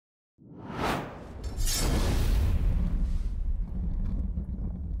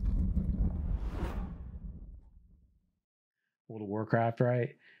World of Warcraft,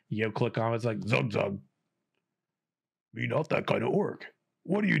 right? You go click on it, it's like, Zug Zug, me not that kind of orc.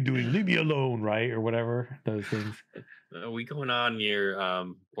 What are you doing? Leave me alone, right? Or whatever, those things. Are we going on your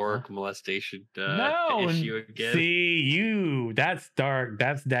orc molestation No, issue again? see, that's dark.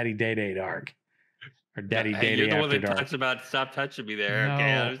 That's Daddy Day Day dark. Or Daddy Day You're Day the one After that Dark. talks about stop touching me there. No,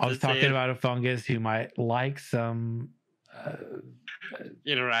 Okay, I was just talking saying, about a fungus who might like some.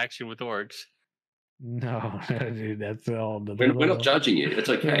 interaction with orcs. No, dude, that's all. We're not judging you. It's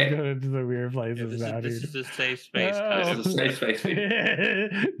okay. Going to the weird places now, This dude. is a safe space. Oh. This is a safe space for you.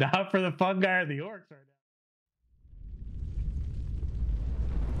 Not for the fungi or the orcs right now.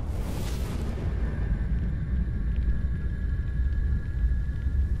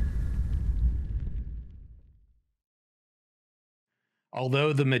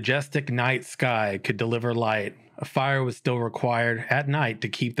 Although the majestic night sky could deliver light, a fire was still required at night to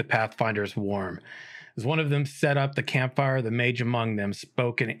keep the Pathfinders warm. As one of them set up the campfire, the mage among them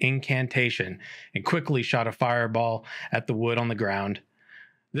spoke an incantation and quickly shot a fireball at the wood on the ground.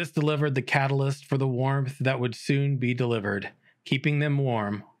 This delivered the catalyst for the warmth that would soon be delivered, keeping them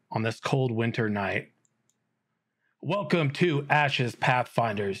warm on this cold winter night. Welcome to Ashes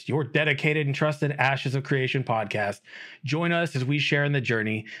Pathfinders, your dedicated and trusted Ashes of Creation podcast. Join us as we share in the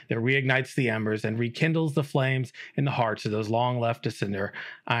journey that reignites the embers and rekindles the flames in the hearts of those long left to cinder.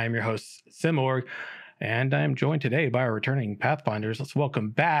 I am your host, Simurgh, and I am joined today by our returning Pathfinders. Let's welcome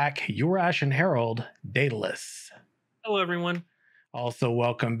back your Ashen Herald, Daedalus. Hello, everyone. Also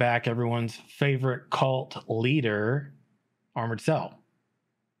welcome back everyone's favorite cult leader, Armoredcell.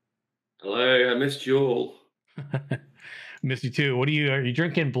 Hello, I missed you all. Missed you too. Are you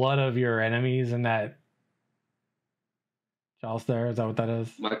drinking blood of your enemies in that chalice there? Is that what that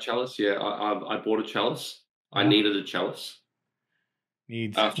is? My chalice, yeah. I bought a chalice. I needed a chalice.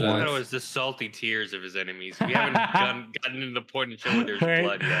 Needs After I one. thought it was the salty tears of his enemies. We haven't gotten to the point in show where there's Right?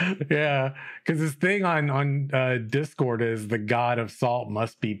 blood yet. Yeah, because this thing on Discord is the god of salt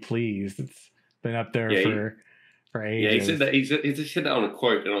must be pleased. It's been up there for ages. Yeah, he said that. He said that on a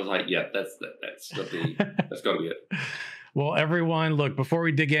quote, and I was like, "Yeah, that's got to be it." Well, everyone, look, before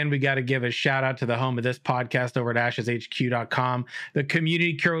we dig in, we got to give a shout out to the home of this podcast over at asheshq.com, the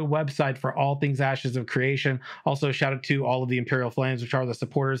community curated website for all things Ashes of Creation. Also, shout out to all of the Imperial Flames, which are the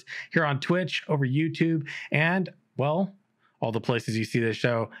supporters here on Twitch, over YouTube, and, well, all the places you see this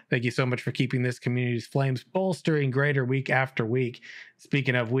show. Thank you so much for keeping this community's flames bolstering greater week after week.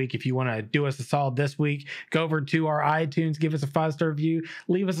 Speaking of week, if you want to do us a solid this week, go over to our iTunes, give us a 5-star review,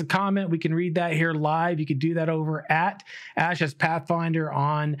 leave us a comment. We can read that here live. You can do that over at Ashes Pathfinder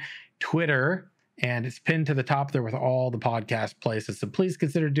on Twitter. And it's pinned to the top there with all the podcast places. So please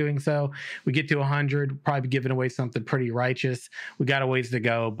consider doing so. We get to 100, probably be giving away something pretty righteous. We got a ways to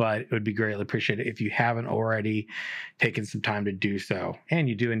go, but it would be greatly appreciated if you haven't already taken some time to do so. And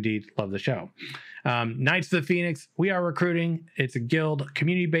you do indeed love the show. Knights of the Phoenix, we are recruiting. It's a guild,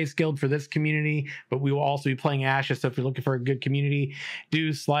 community-based guild for this community, but we will also be playing Ashes. So if you're looking for a good community,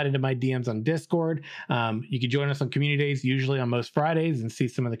 do slide into my DMs on Discord. You can join us on community days, usually on most Fridays, and see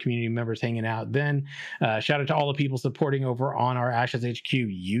some of the community members hanging out then. Shout out to all the people supporting over on our Ashes HQ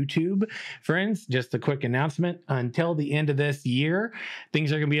YouTube. Friends, just a quick announcement. Until the end of this year,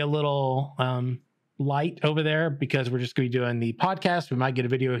 things are going to be a little light over there because we're just going to be doing the podcast. We might get a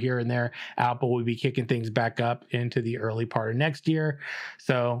video here and there out, but we'll be kicking things back up into the early part of next year.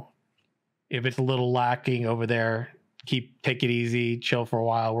 So if it's a little lacking over there, take it easy, chill for a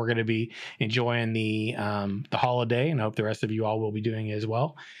while. We're going to be enjoying the holiday, and I hope the rest of you all will be doing it as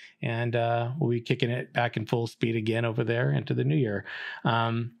well. And we'll be kicking it back in full speed again over there into the new year.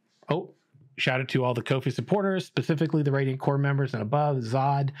 Shout out to all the Ko-fi supporters, specifically the Radiant Core members and above.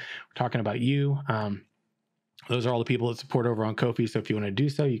 Zod, we're talking about you. Those are all the people that support over on Ko-fi. So if you want to do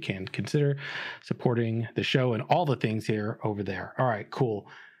so, you can consider supporting the show and all the things here over there. All right, cool.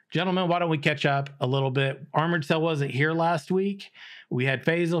 Gentlemen, why don't we catch up a little bit? Armoredcell wasn't here last week. We had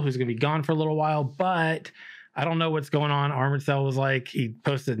Faisal, who's going to be gone for a little while, but I don't know what's going on. Armoredcell was like, he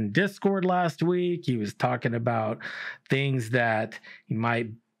posted in Discord last week. He was talking about things that he might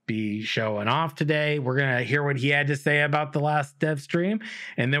be showing off today. We're going to hear what he had to say about the last dev stream,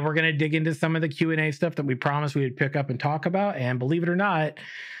 and then we're going to dig into some of the Q&A stuff that we promised we would pick up and talk about. And believe it or not,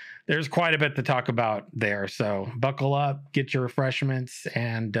 there's quite a bit to talk about there. So buckle up, get your refreshments,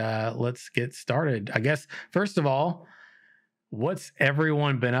 and let's get started. I guess, first of all, what's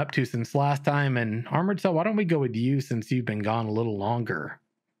everyone been up to since last time? And Armoredcell, why don't we go with you since you've been gone a little longer?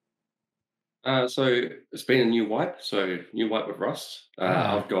 So it's been a new wipe. So new wipe with Rust.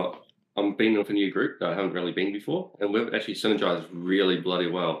 I'm been with a new group that I haven't really been before, and we've actually synergized really bloody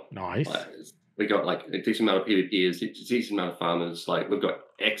well. Nice. We got like a decent amount of PvPers, a decent amount of farmers. Like we've got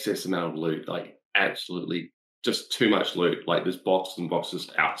excess amount of loot, like absolutely just too much loot. Like there's boxes and boxes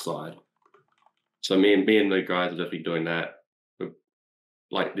outside. So me and the guys are definitely doing that.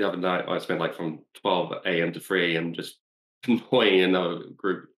 Like the other night, I spent like from 12 a.m. to 3 a.m. just annoying another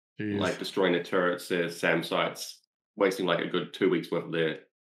group, like destroying their turrets, their SAM sites, wasting like a good 2 weeks worth of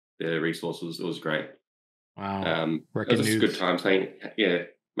their resources. It was great. Wow. It was just a good time. Saying, yeah,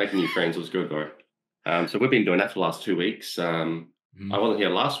 making new friends was good though. So we've been doing that for the last 2 weeks. I wasn't here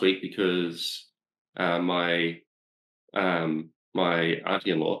last week because my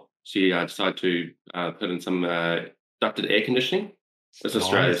auntie-in-law, she decided to put in some ducted air conditioning. It's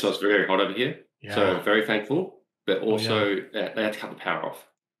Australia, so it's very hot over here. Yeah. So very thankful, but also they had to cut the power off.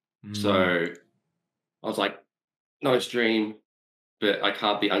 So I was like, no stream, but I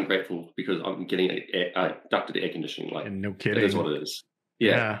can't be ungrateful because I'm getting ducted air conditioning. Like, and no kidding, it is what it is.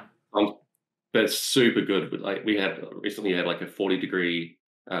 Yeah. But it's super good. But like we recently had like a 40-degree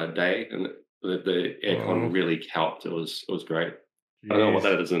day, and the aircon really helped. It was great. Jeez. I don't know what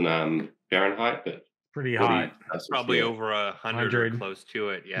that is in Fahrenheit, but pretty hot. Probably over 100 or close to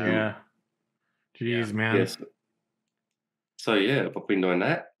it. Yeah. Jeez, man. Yes. So yeah, I've been doing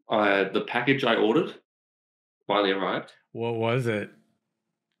that. The package I ordered finally arrived. What was it?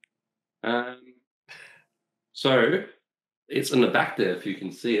 So it's in the back there if you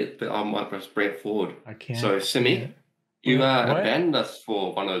can see it, but I might press bring it forward. I can't. So Simi, you abandoned us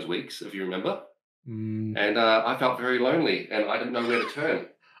for one of those weeks, if you remember. And I felt very lonely, and I didn't know where to turn.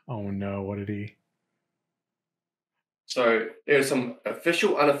 Oh no! What did he? So there's some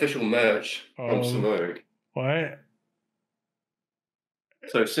official, unofficial merch from Simurgh. What?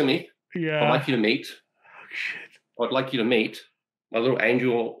 So Simi, I'd like you to meet. Oh shit! I'd like you to meet my little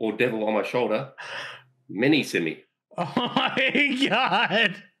angel or devil on my shoulder, Mini Simi. Oh my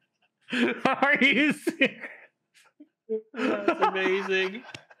god! Are you serious? That's amazing.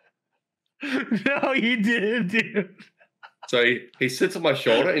 No, you didn't, dude. So he sits on my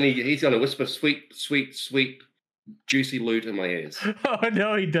shoulder and he's going to whisper sweet, sweet, sweet, juicy loot in my ears. Oh,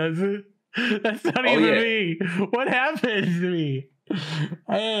 no, he doesn't. That's not even me. What happened to me?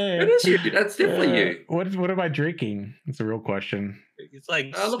 It is you. That's definitely you. What am I drinking? It's a real question. It's like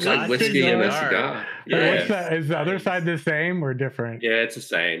it looks like whiskey and a cigar. Yeah. What's that? Is the other side the same or different? Yeah, it's the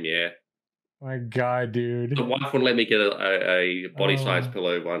same. Yeah. My God, dude. The wife wouldn't let me get a body size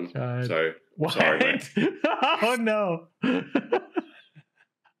pillow one. God. So what? Sorry, mate. Oh no.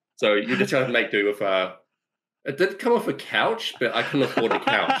 So you just have to make do with it did come off a couch, but I couldn't afford a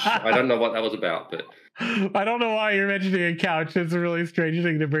couch. I don't know what that was about, but I don't know why you're mentioning a couch. It's a really strange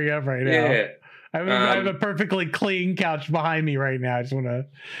thing to bring up right now. Yeah. I have a perfectly clean couch behind me right now. I just want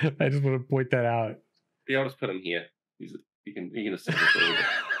to point that out. Yeah, I'll just put him here. You can just sit this a little bit.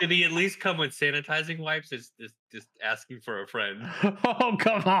 Did he at least come with sanitizing wipes? It's just asking for a friend. Oh,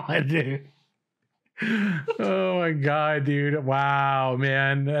 come on, dude. Oh my God, dude. Wow,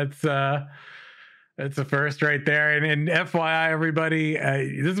 man. That's a first right there. And FYI, everybody,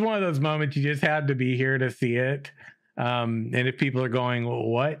 this is one of those moments you just had to be here to see it. And if people are going,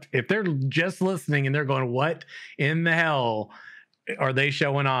 what? If they're just listening and they're going, what in the hell are they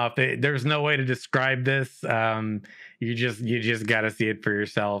showing off? There's no way to describe this. You just got to see it for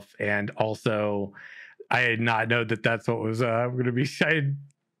yourself. And also, I did not know that that's what was going to be said.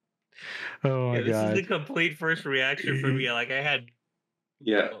 Oh my God! This is the complete first reaction for me. Like I had.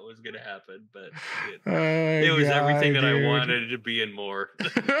 Yeah, what was gonna happen, but it was everything that I wanted to be and more.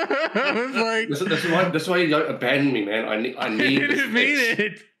 I was like, that's why you don't abandon me, man. I need. I didn't mean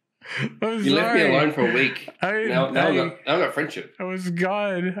it. You left me alone for a week. Now I got friendship. I was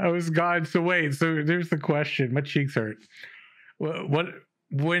gone. So wait. So there's the question. My cheeks hurt. What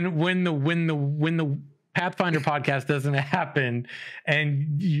when the Pathfinder podcast doesn't happen,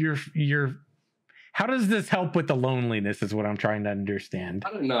 and you're how does this help with the loneliness is what I'm trying to understand.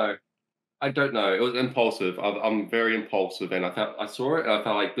 I don't know. It was impulsive. I'm very impulsive, and I saw it and I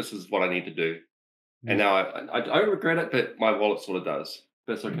felt like this is what I need to do. And now I don't regret it, but my wallet sort of does.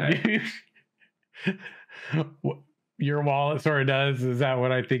 That's okay. Your wallet sort of does? Is that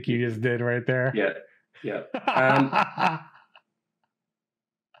what I think you just did right there? Yeah.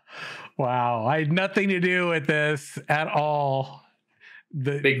 Wow. I had nothing to do with this at all.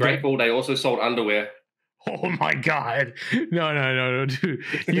 Be grateful. They also sold underwear. Oh my God. No, dude.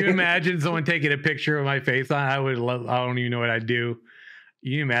 You imagine someone taking a picture of my face on? I don't even know what I'd do.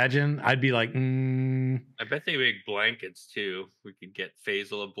 You imagine? I'd be like, I bet they make blankets too. We could get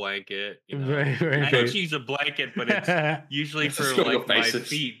Faisal a blanket. You know? Right. I know she's a blanket, but it's usually for like my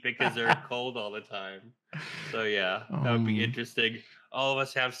feet because they're cold all the time. So yeah, that would be interesting. all of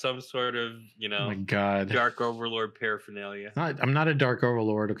us have some sort of, Oh my god. Dark Overlord paraphernalia. I'm not a Dark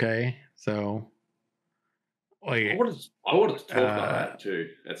Overlord, okay? So I wait, want to talk about that too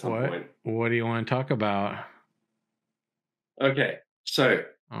at some point. What do you want to talk about? Okay, so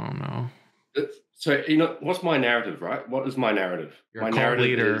Oh no. So what's my narrative, right? What is my narrative? You're my a cult narrative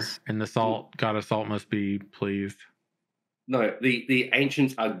leader, is and the salt god of salt must be pleased. no. The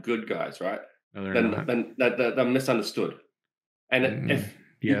ancients are good guys, right? No, they're Then not. they're misunderstood. And if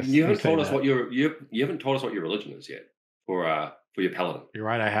yes, you haven't told us that. what you haven't told us what your religion is yet for your paladin. You're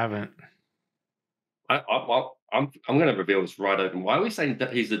right, I haven't. I'm going to reveal this right open. Why are we saying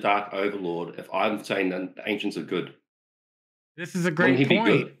that he's the Dark Overlord if I'm saying that the ancients are good? This is a great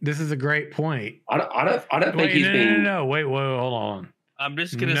point. This is a great point. I don't think he's being. No. Wait, hold on. I'm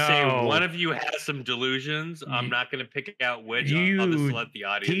just gonna say one of you has some delusions. I'm not gonna pick out which. I'll just let the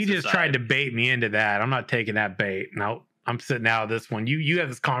audience. He just tried to bait me into that. I'm not taking that bait. No, I'm sitting out of this one. You have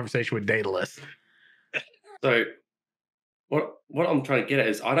this conversation with Daedalus. So what I'm trying to get at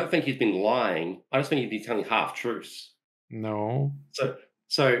is I don't think he's been lying. I just think he's been telling half truths. No.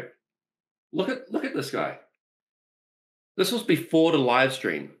 So look at this guy. This was before the live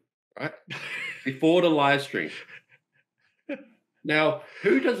stream, right? Before the live stream. Now,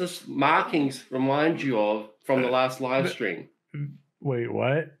 who does this markings remind you of from the last live stream? Wait,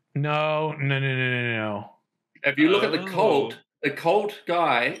 what? No. If you look at the cult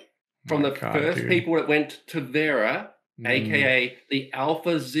guy from the first people that went to Vera, aka the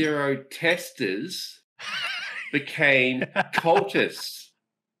Alpha Zero testers, became cultists.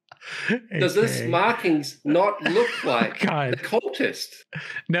 Does this markings not look like the cultist?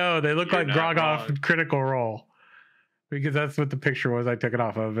 No, they look like Grogoff Critical Role, because that's what the picture was I took it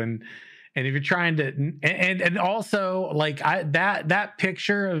off of. And if you're trying to and also like that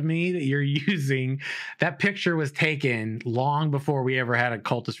picture of me that you're using, that picture was taken long before we ever had a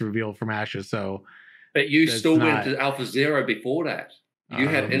cultist reveal from Ashes. So but you still went to Alpha Zero before that. You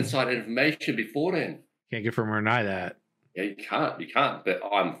had inside information before then. Can't confirm or deny that. Yeah, you can't. But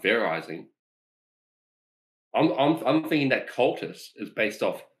I'm theorizing. I'm thinking that cultist is based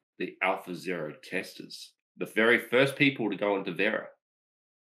off the Alpha Zero testers, the very first people to go into Vera.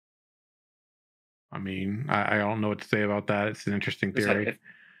 I mean, I don't know what to say about that. It's an interesting theory.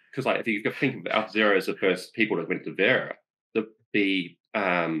 Because if you think of Alpha Zero as the first people that went to Vera, the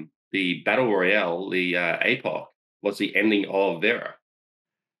Battle Royale, the APOC, was the ending of Vera.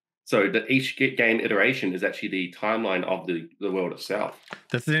 So each game iteration is actually the timeline of the world itself.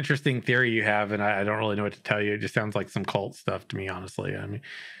 That's an interesting theory you have, and I don't really know what to tell you. It just sounds like some cult stuff to me, honestly. I mean,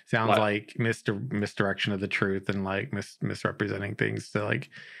 sounds like misdirection of the truth and like misrepresenting things to like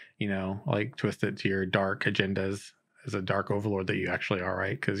twist it to your dark agendas as a dark overlord that you actually are,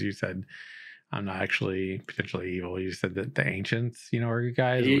 right? Because you said I'm not actually potentially evil. You said that the ancients, are good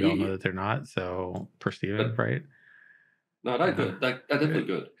guys. We all know that they're not. So per Steven, right? No, they're good. They're definitely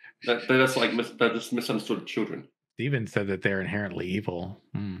good. That's like that's misunderstood children. Steven said that they're inherently evil.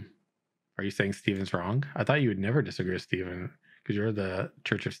 Are you saying Steven's wrong? I thought you would never disagree with Steven because you're the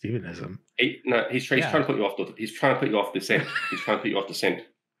Church of Stevenism. He's trying to put you off. He's trying to put you off the scent. He's trying to put you off the scent.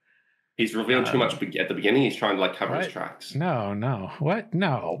 He's revealed too much at the beginning. He's trying to cover his tracks. No. What?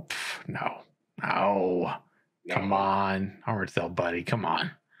 No. Come on, Armoredcell, buddy. Come on.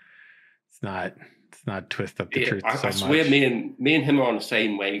 It's not twist up the truth. I swear, me and him are on the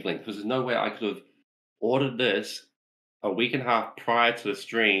same wavelength because there's no way I could have ordered this a week and a half prior to the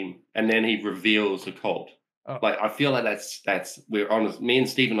stream, and then he reveals the cult. I feel like that's we're on. Me and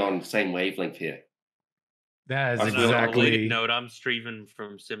Steven are on the same wavelength here. That is exactly. Note: I'm streaming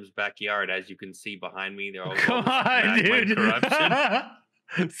from Sim's backyard, as you can see behind me. They're all come on, dude.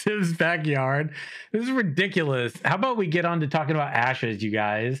 Sim's backyard. This is ridiculous. How about we get on to talking about Ashes, you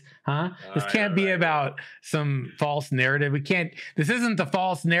guys? This can't be about some false narrative. This isn't the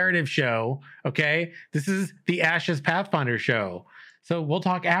false narrative show, okay? This is the Ashes Pathfinder show. So we'll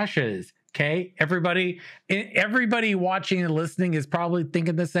talk Ashes, okay? Everybody watching and listening is probably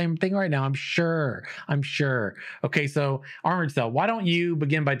thinking the same thing right now. I'm sure. Okay, so Armoredcell, why don't you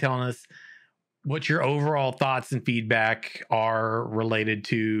begin by telling us what your overall thoughts and feedback are related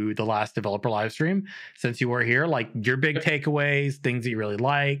to the last developer live stream since you were here, like your big takeaways, things that you really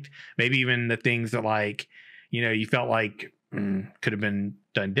liked, maybe even the things that you felt like could have been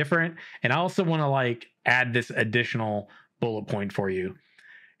done different. And I also want to add this additional bullet point for you.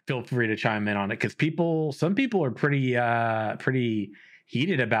 Feel free to chime in on it because some people are pretty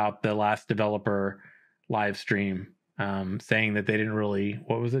heated about the last developer live stream. Saying that they didn't really,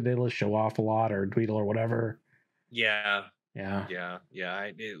 what was it? They let show off a lot or Dweedle or whatever. Yeah.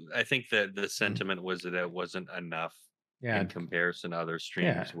 I think that the sentiment was that it wasn't enough Yeah. in comparison to other Yeah.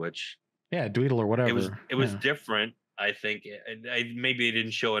 streams, which Yeah. Dweedle or whatever. it was Yeah. different. I think maybe it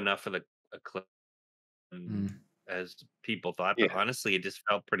didn't show enough of a clip Mm. as people thought, Yeah. but honestly, it just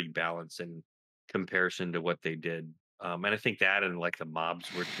felt pretty balanced in comparison to what they did. And I think that and like the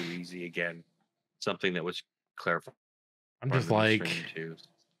mobs were too easy again. Something that was clarified I'm just in the like, stream too.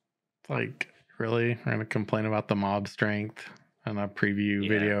 really? We're gonna complain about the mob strength and a preview Yeah.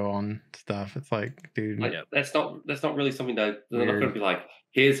 video on stuff. It's like, dude, Like Yep. that's not really something that they're not going to Weird. be like,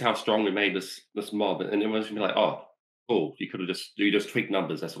 here's how strong we made this mob, and everyone's going to be like, oh, cool, you just tweak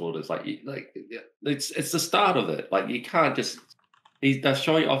numbers. That's all it is. It's the start of it. Like you can't just they're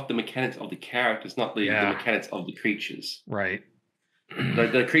showing off the mechanics of the characters, not the Yeah. mechanics of the creatures. right.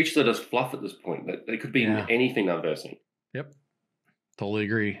 The creatures are just fluff at this point. They could be Yeah. anything they're versing. Yep. Totally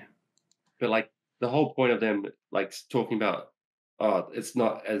agree. But like the whole point of them like talking about, oh, it's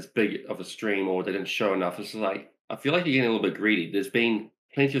not as big of a stream or they didn't show enough. It's like I feel like you're getting a little bit greedy. There's been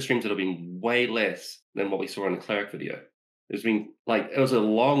plenty of streams that have been way less than what we saw in the cleric video. There's been like it was a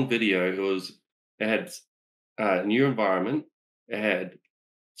long video. It had a new environment. It had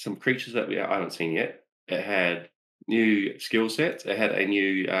some creatures that I haven't seen yet. It had new skill sets. It had a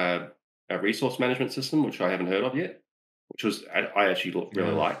new a resource management system, which I haven't heard of yet, which was I actually really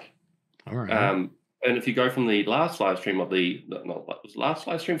Yeah. like. All right. And if you go from the last live stream of the was the last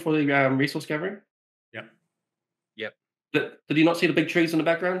live stream for the resource gathering, Yep. did you not see the big trees in the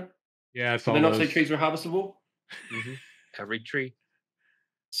background? Yeah, I Did saw they not say those. trees were harvestable? hmm Every tree.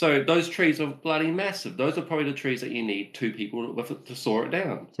 So those trees are bloody massive. Those are probably the trees that you need two people with it to saw it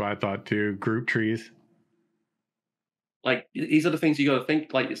down. That's what I thought too. Group trees. Like these are the things you got to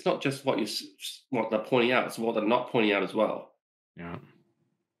think. Like it's not just what they're pointing out; it's what they're not pointing out as well. Yeah.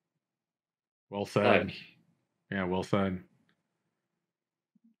 Well said. Like Yeah, well said.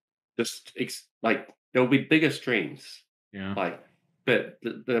 like there'll be bigger streams. Yeah. Like, but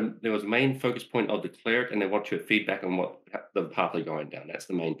there was a main focus point of the cleric, and they want your feedback on what the path they're going down. That's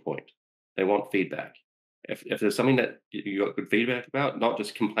the main point. They want feedback. If there's something that you got good feedback about, not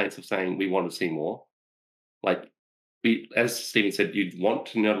just complaints of saying we want to see more. Like as Stephen said, you want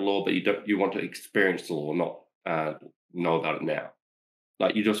to know the law, but you want to experience the law, not know about it now.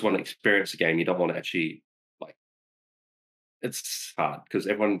 Like you just want to experience the game. You don't want to actually like. It's hard because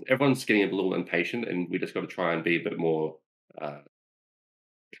everyone's getting a little impatient, and we just got to try and be a bit more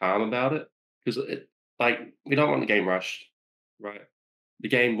calm about it because we don't want the game rushed, right? The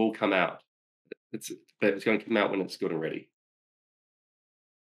game will come out. But it's going to come out when it's good and ready.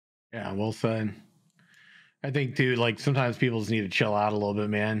 Yeah, well said. I think too, like sometimes people just need to chill out a little bit,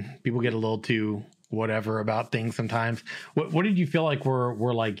 man. People get a little too whatever about things sometimes. What did you feel like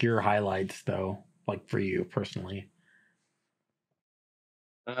were like your highlights though, like for you personally?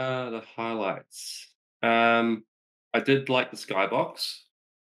 The highlights. I did like the skybox.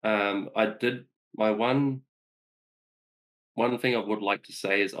 I did my one thing I would like to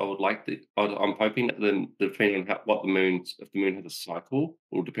say is I would like I'm hoping that depending on what the moon's if the moon has a cycle,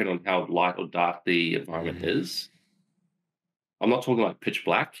 will depend on how light or dark the environment is. I'm not talking like pitch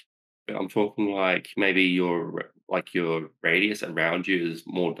black, but I'm talking like maybe your radius around you is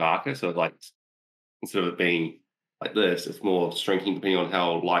more darker. So like instead of it being like this, it's more shrinking depending on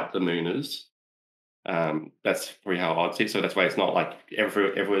how light the moon is. That's probably how I'd see it. So that's why it's not like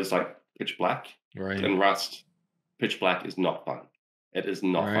everywhere's like pitch black. Right. And Rust, pitch black is not fun. It is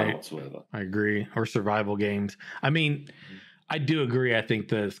not fun Right. whatsoever. I agree. Or survival games. I mean, I do agree. I think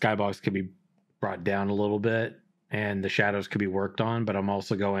the skybox could be brought down a little bit and the shadows could be worked on, but I'm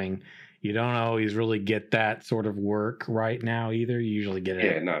also going, you don't always really get that sort of work right now either. You usually get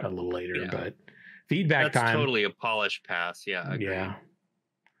it a little later, Yeah. but feedback That's time. totally a polished pass. Yeah, I agree. Yeah.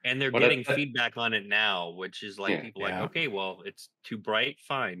 And they're But getting feedback on it now, which is like people like, Yeah. okay, well, it's too bright,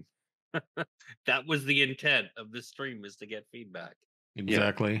 fine. That was the intent of this stream, is to get feedback.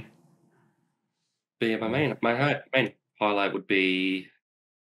 Exactly. But yeah, my main highlight would be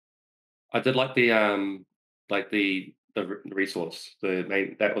I did like the resource.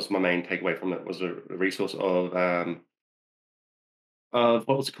 That was my main takeaway from it was a resource of what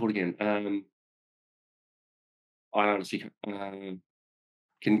was it called again? I honestly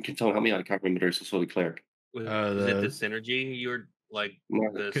can someone help me out? I can't remember the resource for the cleric. Was the- it the synergy? You're like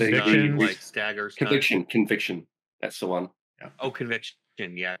No, the Convictions? stun, like stagger stuff? Conviction. That's the one. Oh, conviction.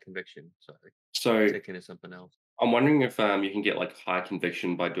 Yeah, conviction. Sorry, So thinking of something else. I'm wondering if you can get like high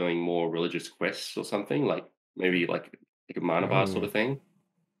conviction by doing more religious quests or something, like maybe like a mana bar sort of thing.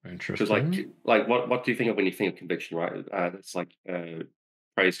 Interesting. Because like what do you think of when you think of conviction, right? It's like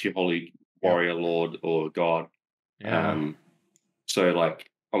praise to your holy warrior, lord, or god. Yeah. So like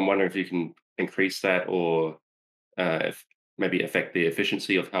I'm wondering if you can increase that or if maybe affect the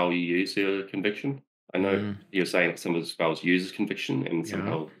efficiency of how you use your conviction. I know Mm, you're saying some of the spells uses conviction, and yeah.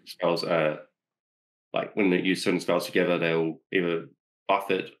 somehow spells like when they use certain spells together, they'll either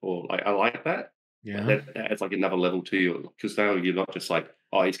buff it or like I like that. Like Yeah. that adds like another level to you because now you're not just like,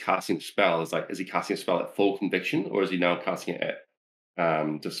 oh, he's casting a spell. It's like, is he casting a spell at full conviction or is he now casting it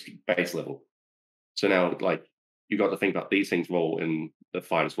at just base level? So now like you got to think about these things roll in the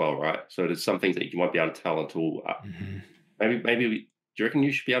fight as well, right? So there's some things that you won't be able to tell until Mhm. do you reckon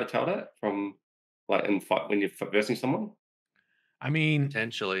you should be able to tell that from like in fight when you're versing someone? I mean,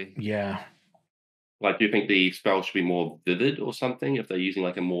 Potentially. yeah. Like, do you think the spell should be more vivid or something if they're using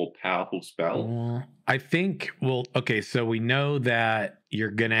like a more powerful spell? Well, I think, well, okay, so we know that you're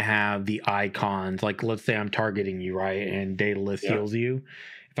gonna have the icons. Like, let's say I'm targeting you, right? And Daedalus Yeah. heals you.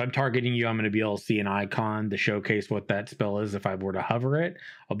 If I'm targeting you, I'm gonna be able to see an icon to showcase what that spell is. If I were to hover it,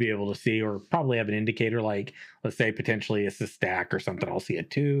 I'll be able to see, or probably have an indicator, like, let's say potentially it's a stack or something. I'll see a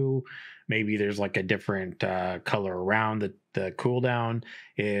two. Maybe there's like a different color around the cooldown.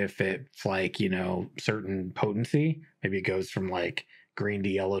 If it's like, certain potency, maybe it goes from like green to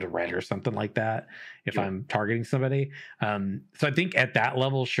yellow to red or something like that if Yeah. I'm targeting somebody. So I think at that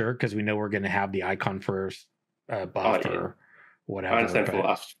level, sure, because we know we're going to have the icon first Oh, buff yeah. or I whatever. understand for But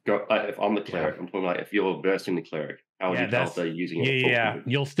us, like, if I'm the yeah, cleric, I'm talking like if you're versing the cleric, how would yeah, you tell if they're using it yeah, at yeah, full yeah.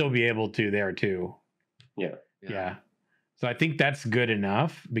 conviction? You'll still be able to there too. Yeah. Yeah. Yeah. So I think that's good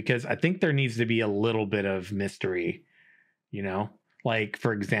enough because I think there needs to be a little bit of mystery, you know? Like,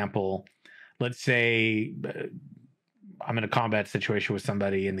 for example, let's say I'm in a combat situation with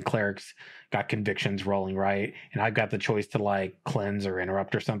somebody and the cleric's got convictions rolling, right? And I've got the choice to like cleanse or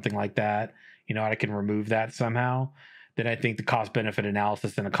interrupt or something like that. I can remove that somehow. Then I think the cost benefit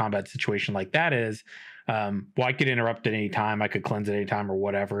analysis in a combat situation like that is, well, I could interrupt at any time, I could cleanse at any time or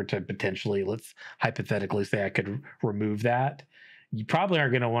whatever to potentially, let's hypothetically say I could remove that. You probably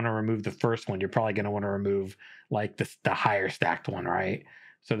aren't going to want to remove the first one. You're probably going to want to remove like the higher stacked one, right?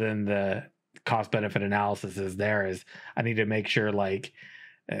 So then the cost benefit analysis is I need to make sure like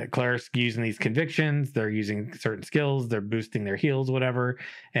clerics using these convictions, they're using certain skills, they're boosting their heals, whatever.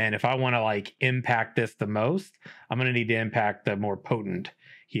 And if I want to like impact this the most, I'm going to need to impact the more potent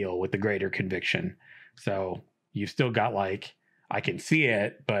heal with the greater conviction. So you've still got like, I can see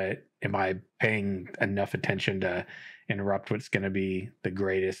it, but am I paying enough attention to interrupt what's going to be the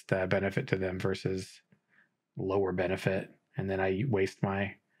greatest benefit to them versus lower benefit? And then I waste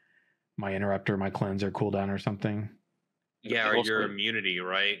my interrupter, my cleanser cooldown or something. Yeah, or your Also, immunity,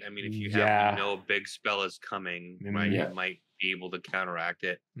 right? I mean, if you Yeah. know a big spell is coming, right, Mm, you yeah. might be able to counteract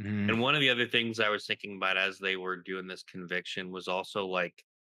it. mhm. And one of the other things I was thinking about as they were doing this conviction was also like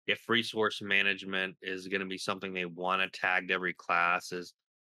if resource management is going to be something they want to tag to every class, is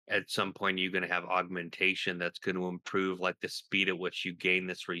at some point you're going to have augmentation that's going to improve like the speed at which you gain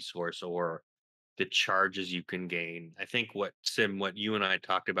this resource or the charges you can gain. I think what you and I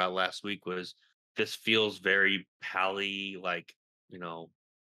talked about last week was this feels very pally like, you know,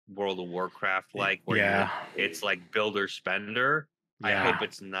 World of Warcraft like where Yeah. it's like builder spender. I Yeah. hope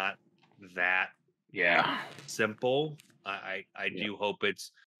it's not that Yeah. simple. I Yeah. do hope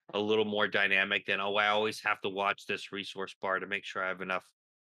it's a little more dynamic than, oh, I always have to watch this resource bar to make sure I have enough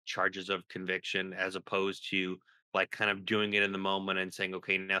charges of conviction, as opposed to like kind of doing it in the moment and saying,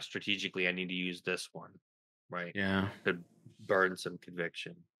 okay, now strategically I need to use this one, right? Yeah. To burn some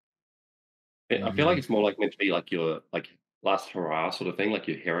conviction. I feel like Mhm. it's more like meant to be like your like last hurrah sort of thing, like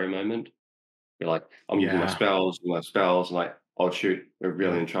your hero moment. You're like, I'm using Yeah. my spells, and like, oh shoot, we're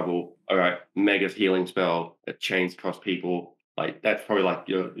really Yeah. in trouble. All right, mega healing spell, it chains across people. Like that's probably like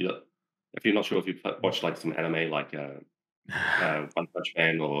your if you're not sure if you've watched like some anime like One Punch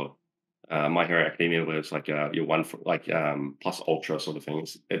Man or My Hero Academia, where it's like your one for, like plus ultra sort of thing.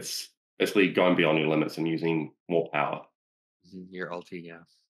 It's basically going beyond your limits and using more power. Your ulti, yeah.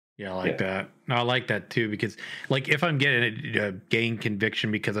 Yeah, I like Yeah, that. No, I like that too because, like, if I'm getting a gain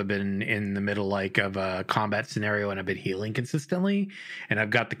conviction because I've been in the middle like of a combat scenario and I've been healing consistently, and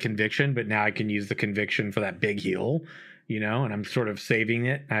I've got the conviction, but now I can use the conviction for that big heal, and I'm sort of saving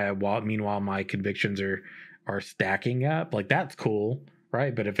it. While meanwhile my convictions are stacking up. Like that's cool,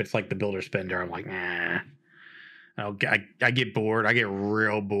 right? But if it's like the builder spender, I'm like, nah. I get bored. I get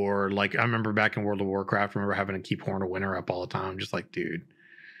real bored. Like I remember back in World of Warcraft, I remember having to keep Horn of Winter up all the time. Just like, dude,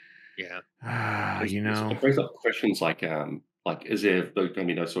 Yeah. ah, you know. it brings up questions like is there going to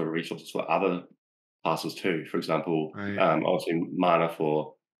be those sort of resources for other classes too? For example, Right. obviously mana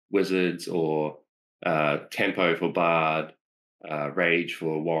for wizards or tempo for bard, rage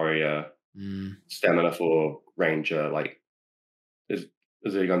for warrior, Mm. stamina for ranger. Like, is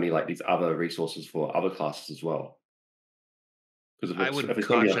is there going to be like these other resources for other classes as well? Because I would if it's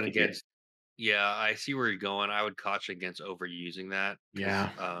going to be caution like a against. Yeah, I see where you're going. I would caution against overusing that because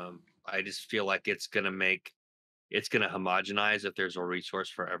Yeah. I just feel like it's gonna homogenize if there's a resource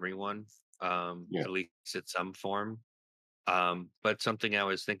for everyone, yeah, at least in some form. But something I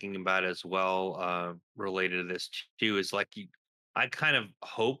was thinking about as well, related to this too, is like I kind of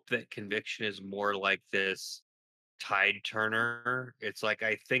hope that conviction is more like this tide turner. It's like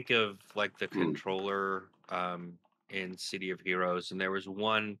I think of like the mm, controller in City of Heroes, and there was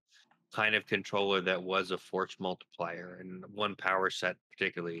one kind of controller that was a force multiplier and one power set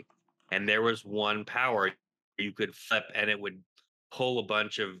particularly. And there was one power you could flip and it would pull a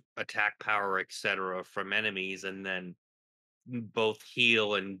bunch of attack power, etc., from enemies, and then both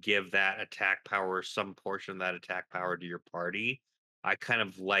heal and give that attack power, some portion of that attack power to your party. I kind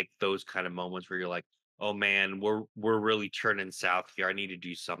of like those kind of moments where you're like, "Oh man, we're really turning south here. I need to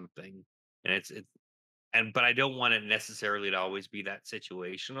do something." And but I don't want it necessarily to always be that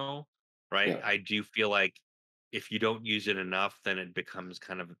situational, right? yeah, I do feel like if you don't use it enough, then it becomes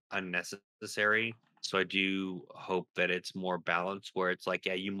kind of unnecessary. So I do hope that it's more balanced where it's like,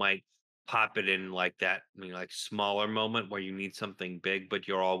 yeah, you might pop it in like that, like smaller moment where you need something big, but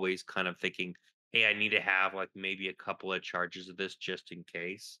you're always kind of thinking, hey, I need to have like maybe a couple of charges of this just in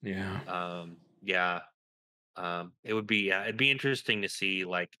case. Yeah. Yeah, it would be, yeah, it'd be interesting to see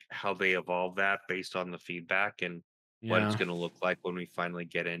like how they evolve that based on the feedback and what it's Yeah. going to look like when we finally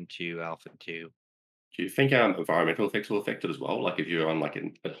get into Alpha 2. do you think environmental effects will affect it as well? Like if you're on like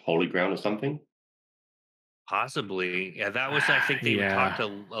a holy ground or something? Possibly. Yeah, that was, I think they Yeah. talked a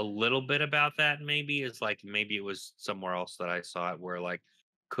little bit about that maybe. It's like maybe it was somewhere else that I saw it where like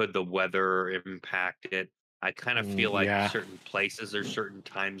could the weather impact it? I kind of feel like Yeah. certain places or certain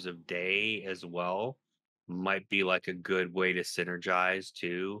times of day as well might be like a good way to synergize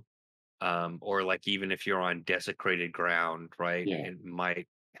too. Or like even if you're on desecrated ground, right? Yeah, It might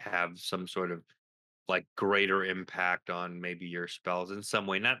have some sort of like greater impact on maybe your spells in some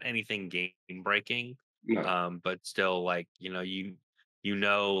way. Not anything game breaking, no, but still like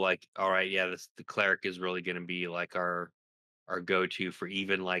like all right, yeah, this the cleric is really going to be like our go to for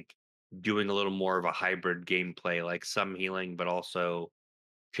even like doing a little more of a hybrid gameplay, like some healing, but also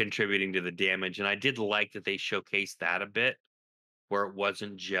contributing to the damage. And I did like that they showcased that a bit where it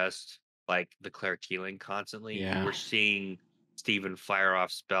wasn't just like the cleric healing constantly. You Yeah. were seeing Steven fire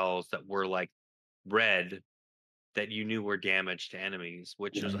off spells that were like red that you knew were damage to enemies,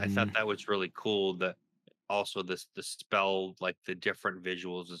 which was I thought Mhm. that was really cool. That also the spell, like the different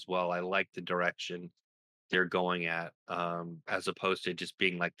visuals as well. I like the direction they're going at, as opposed to just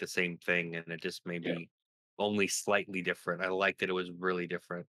being like the same thing and it just yeah, maybe only slightly different. I like that it was really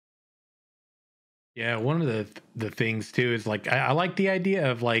different. Yeah, one of the things too is like I like the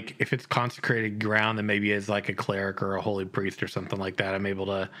idea of like if it's consecrated ground, then maybe as like a cleric or a holy priest or something like that, I'm able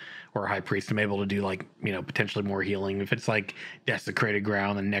to, or a high priest, I'm able to do like potentially more healing. If it's like desecrated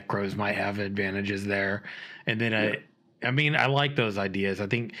ground, then necros might have advantages there, and then yeah, I mean I like those ideas. I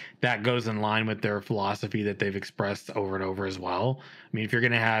think that goes in line with their philosophy that they've expressed over and over as well. I mean if you're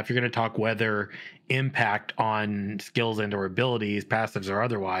gonna talk weather impact on skills and or abilities, passives or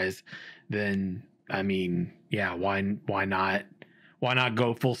otherwise, then I mean, yeah, why not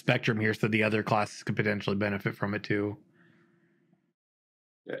go full spectrum here so the other classes could potentially benefit from it too?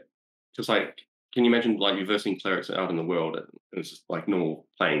 yeah. Just like, can you imagine like reversing clerics out in the world and it's just like normal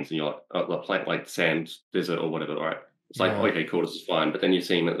plains and you're like, the plain like sand, desert or whatever, right? It's like, Yeah. okay, cool, this is fine. But then you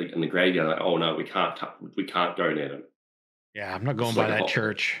see them in the graveyard, like, oh no, we can't go near them. Yeah, I'm not This going is by like a that hot.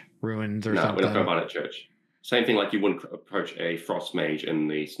 church ruins or No, we're not going something. by that church. Same thing like you wouldn't approach a frost mage in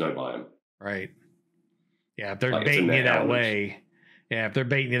the snow biome. Right. Yeah, if they're Like it's in baiting you their that element. way, yeah, if they're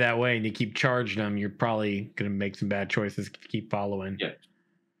baiting you that way and you keep charging them, you're probably gonna make some bad choices to keep following. Yeah,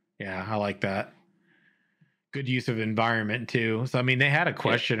 Yeah, I like that. Good use of environment too. So I mean, they had a yeah,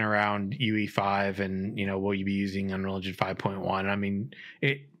 question around UE5 and will you be using Unreal Engine 5.1? I mean,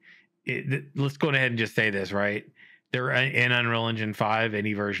 it let's go ahead and just say this, right? They're in Unreal Engine 5,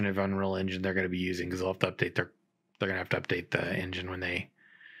 any version of Unreal Engine they're going to be using because they'll have to update they're going to have to update the engine when they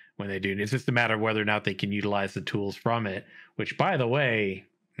do. It's just a matter of whether or not they can utilize the tools from it, which by the way,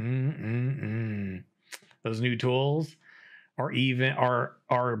 those new tools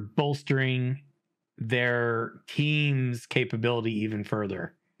are bolstering their team's capability even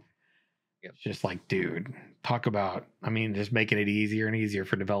further. Yep. It's just like, dude, talk about, I mean, just making it easier and easier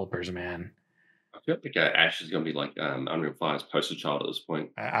for developers, man. I feel like Ash is going to be like Unreal 5's poster child at this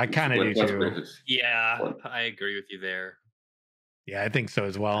point. I kind of do Once too. Yeah, I I agree with you there. Yeah, I think so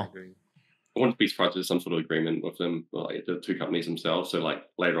as I well. agree. wouldn't be surprised if there's some sort of agreement with them, like the two companies themselves. So like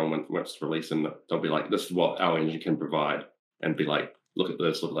later on when it's released, and they'll be like, "This is what our engine can provide." and be like, look at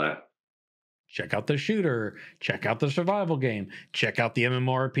this, look at that. Check out the shooter. Check out the survival game. Check out the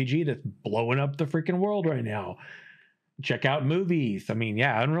MMORPG that's blowing up the freaking world right now. Check out movies. I mean,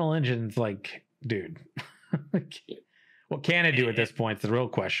 yeah, Unreal Engine's like, dude, what can it do at this point? It's the real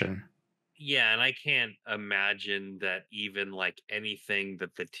question. Yeah, and I can't imagine that even like anything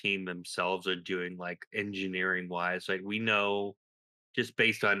that the team themselves are doing, like engineering wise, like we know just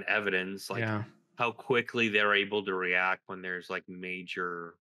based on evidence, like Yeah. how quickly they're able to react when there's like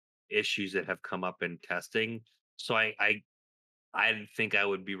major issues that have come up in testing. So I think I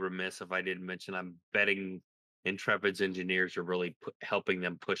would be remiss if I didn't mention I'm betting Intrepid's engineers are really helping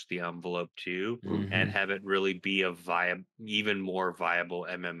them push the envelope too, and Mhm. have it really be a even more viable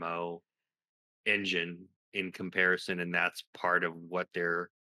MMO engine in comparison, and that's part of what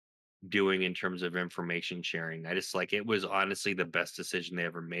they're doing in terms of information sharing. I just like it was honestly the best decision they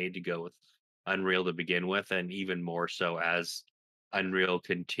ever made to go with Unreal to begin with, and even more so as Unreal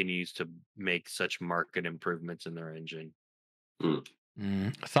continues to make such market improvements in their engine.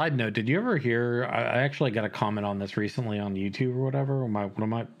 Side note, did you ever hear? I actually got a comment on this recently on YouTube or whatever. One of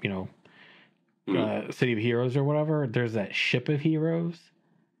my, City of Heroes or whatever. There's that Ship of Heroes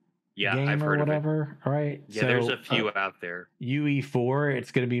Yeah, I've game or heard of it. whatever. Right? Yeah, there's a few out there. UE4.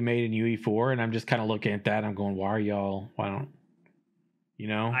 It's going to be made in UE4, and I'm just kind of looking at that. I'm going, why are y'all? Why don't you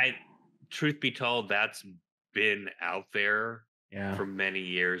know? Truth be told, that's been out there Yeah. for many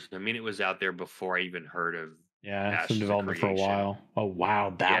years. I mean, it was out there before I even heard of Yeah, it's Ashes been of development for a Creation. while. Oh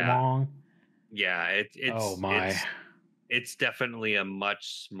wow, that Yeah. long? Yeah, Oh my. it's definitely a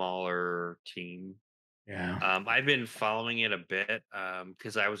much smaller team. Yeah. I've been following it a bit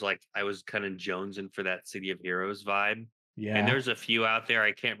because I was kind of jonesing for that City of Heroes vibe. And Yeah. there's a few out there.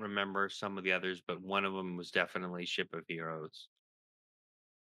 I can't remember some of the others, but one of them was definitely Ship of Heroes.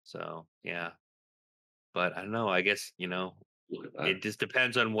 So yeah, but I don't know. I guess Look at that. it just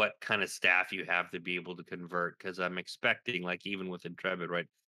depends on what kind of staff you have to be able to convert. Because I'm expecting, like even with Intrepid, right?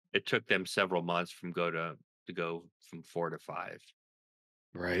 It took them several months to go from 4 to 5.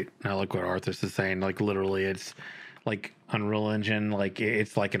 Right. Now look what Arthur's is saying. Like literally it's like Unreal Engine, like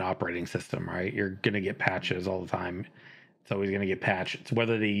it's like an operating system, right? You're gonna get patches all the time. It's always gonna get patched. It's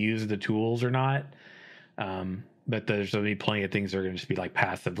whether they use the tools or not. But there's gonna be plenty of things that are gonna just be like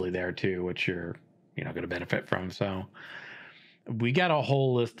passively there too, which you're gonna benefit from. So we got a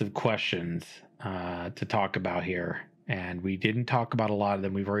whole list of questions to talk about here. And we didn't talk about a lot of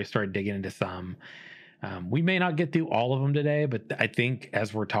them. We've already started digging into some. We may not get through all of them today, but I think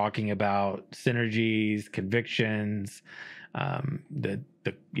as we're talking about synergies, convictions, the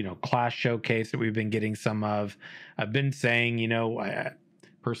class showcase that we've been getting some of, I've been saying, I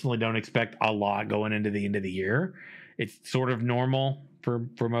personally don't expect a lot going into the end of the year. It's sort of normal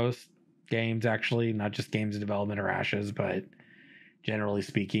for most games, actually, not just games in development or Ashes, but generally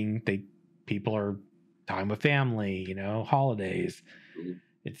speaking, people are time with family, holidays.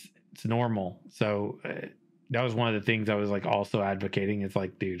 It's normal. So that was one of the things I was like also advocating. It's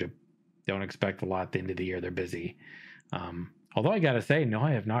like, dude, don't expect a lot at the end of the year. They're busy. Although I gotta say, no,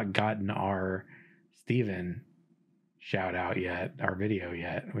 I have not gotten our Steven shout out yet, our video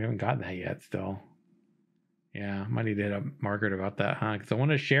yet. We haven't gotten that yet still. Yeah, might need to hit up Margaret about that, huh? Because I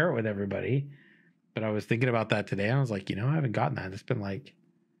want to share it with everybody. But I was thinking about that today. And I was like, I haven't gotten that. It's been like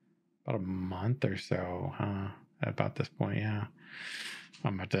about a month or so, huh? At about this point, yeah.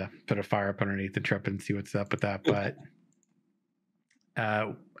 I'm about to put a fire up underneath the trip and see what's up with that. But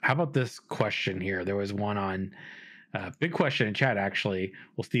how about this question here? There was one on big question in chat, actually.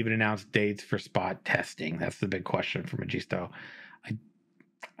 Will Steven announce dates for spot testing? That's the big question from Magisto.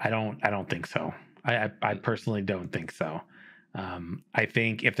 I don't think so. I personally don't think so. I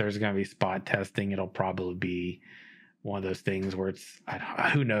think if there's going to be spot testing, it'll probably be one of those things where it's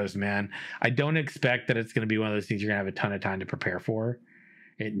who knows, man. I don't expect that it's going to be one of those things you're going to have a ton of time to prepare for.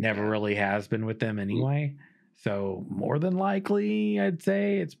 It never really has been with them anyway. So more than likely, I'd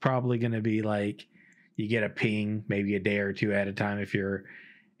say it's probably going to be like you get a ping maybe a day or two at a time if you're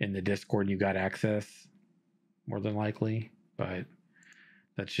in the Discord and you got access. More than likely, but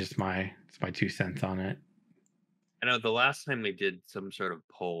that's just my 2 cents on it. I know the last time they did some sort of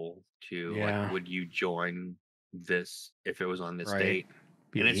poll to Yeah. like, would you join this if it was on this Right. date?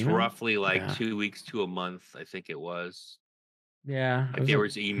 Via And it's email? roughly like Yeah. 2 weeks to a month, I think it was. Yeah. Like there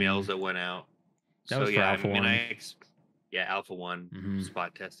was emails that went out. That So was for yeah, Alpha 1. Alpha 1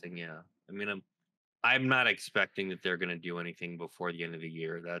 spot testing. Yeah, I mean, I'm not expecting that they're going to do anything before the end of the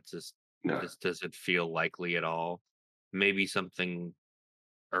year. That's just this doesn't feel likely at all. Maybe something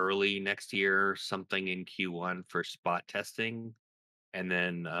early next year, something in Q1 for spot testing, and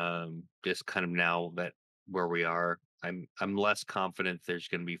then just kind of now that where we are, I'm less confident there's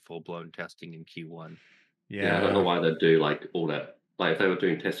going to be full blown testing in Q1. Yeah, I don't know Yeah. why they'd do, like, all that. Like, if they were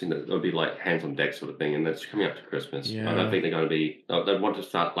doing testing, that it would be, like, hands on deck sort of thing, and that's coming up to Christmas. I don't Yeah. think they're gonna be they'd want to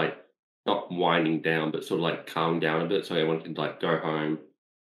start, like, not winding down, but sort of, like, calm down a bit so everyone can, like, go home,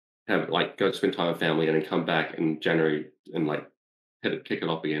 have like, go spend time with family, and then come back in January and, like, kick it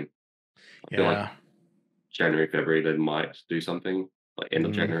off again. I feel like Yeah. January, February, they might do something, like, end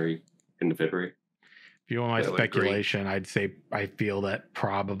of Mm. January, end of February. If you want my I would agree. speculation, I'd say I feel that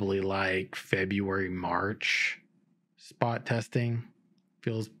probably like February, March spot testing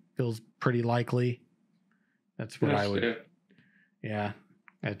feels pretty likely. That's what I Yes, would. yeah. Yeah,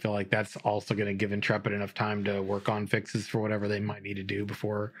 I feel like that's also going to give Intrepid enough time to work on fixes for whatever they might need to do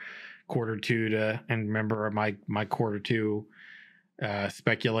before quarter two. And remember, my quarter two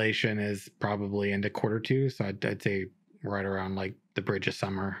speculation is probably into quarter two, so I'd say right around like the bridge of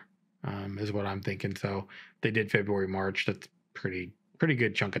summer is what I'm thinking. So they did February, March. That's pretty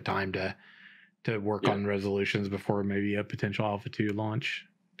good chunk of time to work Yeah. on resolutions before maybe a potential Alpha 2 launch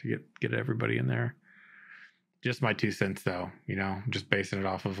to get everybody in there. Just my 2 cents, though. I'm just basing it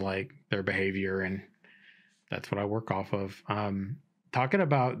off of like their behavior, and that's what I work off of. Talking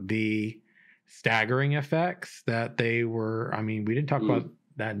about the staggering effects that they were. I mean, we didn't talk about Mm.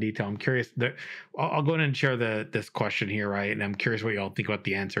 that in detail. I'm curious. I'll go in and share this question here, right? And I'm curious what y'all think about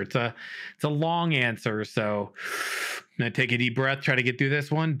the answer. It's a long answer, so I'm gonna take a deep breath, try to get through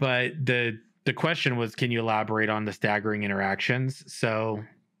this one. But the question was, can you elaborate on the staggering interactions? So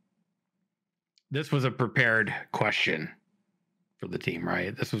this was a prepared question for the team,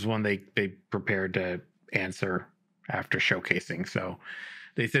 right? This was one they prepared to answer after showcasing. So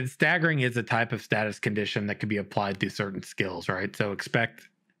they said staggering is a type of status condition that can be applied through certain skills, right? So expect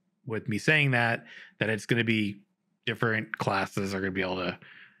with me saying that it's going to be different classes are going to be able to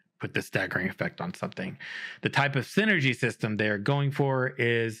put the staggering effect on something. The type of synergy system they're going for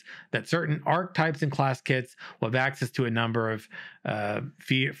is that certain archetypes and class kits will have access to a number of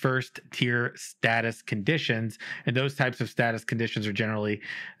first tier status conditions. And those types of status conditions are generally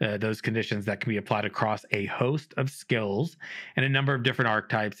those conditions that can be applied across a host of skills and a number of different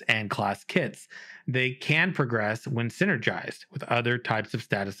archetypes and class kits. They can progress when synergized with other types of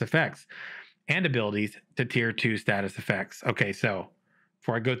status effects and abilities to tier 2 status effects. Okay, so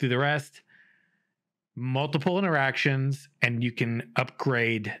before I go through the rest, multiple interactions, and you can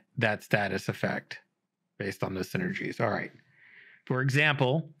upgrade that status effect based on the synergies. All right. For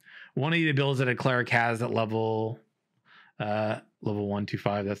example, one of the abilities that a cleric has at level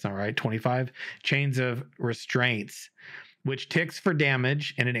 125, that's not right, 25, Chains of Restraints, which ticks for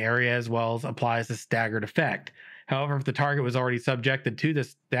damage in an area as well as applies a staggered effect. However, if the target was already subjected to the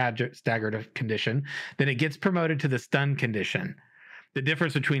staggered condition, then it gets promoted to the stun condition. The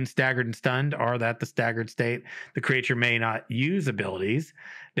difference between staggered and stunned are that the staggered state, the creature may not use abilities.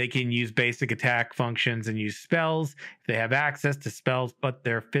 They can use basic attack functions and use spells if they have access to spells, but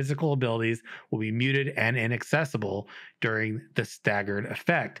their physical abilities will be muted and inaccessible during the staggered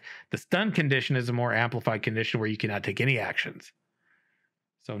effect. The stun condition is a more amplified condition where you cannot take any actions.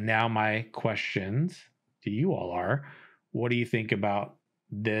 So now my questions to you all are, what do you think about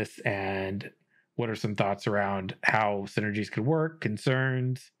this, and what are some thoughts around how synergies could work,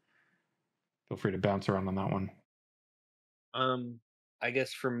 concerns? Feel free to bounce around on that one. Um, I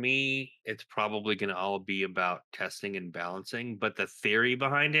guess for me, it's probably going to all be about testing and balancing, but the theory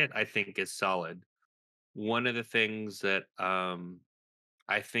behind it, I think, is solid. One of the things that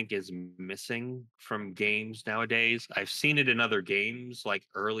I think is missing from games nowadays, I've seen it in other games, like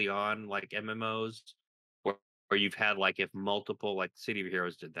early on, like MMOs, where, where you've had like if multiple, like City of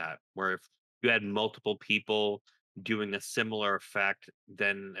Heroes did that, where if you had multiple people doing a similar effect,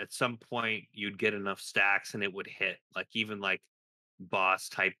 then at some point you'd get enough stacks and it would hit. Like even like boss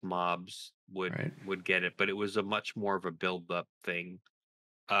type mobs Right. would get it, but it was a much more of a build up thing.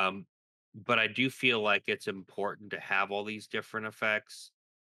 Um, but I do feel like it's important to have all these different effects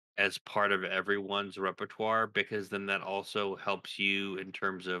as part of everyone's repertoire, because then that also helps you in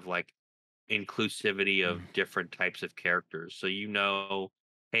terms of like inclusivity Mm. of different types of characters. So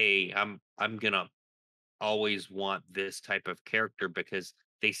hey, I'm gonna always want this type of character because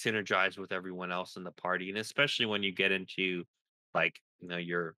they synergize with everyone else in the party. And especially when you get into like,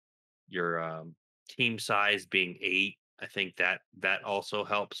 your team size being 8, I think that also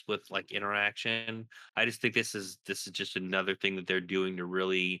helps with like interaction. I just think this is just another thing that they're doing to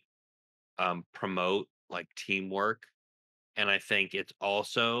really promote like teamwork. And I think it's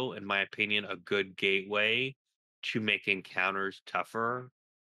also, in my opinion, a good gateway to make encounters tougher.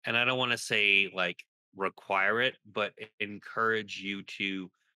 And I don't want to say like require it, but encourage you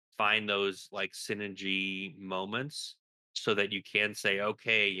to find those like synergy moments so that you can say,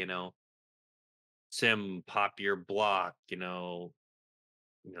 okay, Sim, pop your block,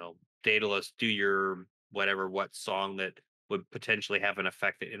 Daedalus, do your whatever, what song that would potentially have an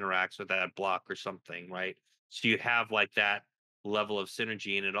effect that interacts with that block or something, right? So you have like that level of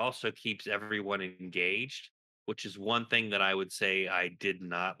synergy, and it also keeps everyone engaged, which is one thing that I would say I did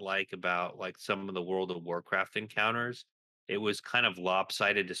not like about like some of the World of Warcraft encounters. It was kind of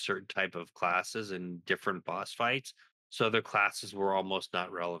lopsided to certain type of classes and different boss fights, so their classes were almost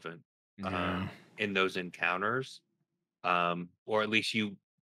not relevant Yeah. in those encounters, or at least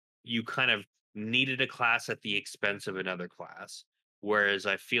you kind of needed a class at the expense of another class. Whereas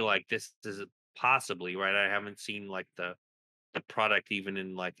I feel like this is possibly right. I haven't seen like the product even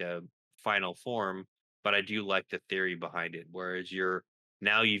in like a final form, but I do like the theory behind it. Whereas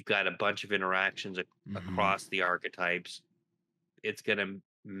now you've got a bunch of interactions Hmm. across the archetypes. It's gonna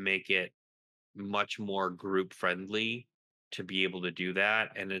make it much more group friendly to be able to do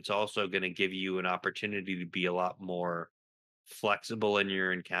that, and it's also going to give you an opportunity to be a lot more flexible in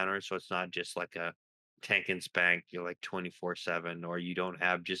your encounters, so it's not just like a tank and spank, you're like 24/7, or you don't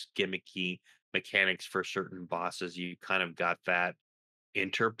have just gimmicky mechanics for certain bosses. You kind of got that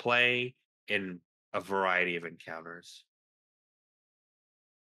interplay in a variety of encounters.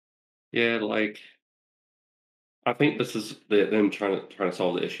 Yeah, like I think this is them trying to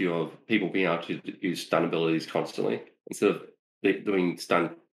solve the issue of people being able to use stun abilities constantly instead of doing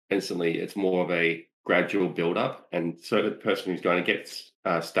stun instantly. It's more of a gradual build up, and so the person who's going to get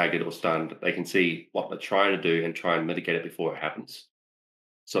staggered or stunned, they can see what they're trying to do and try and mitigate it before it happens.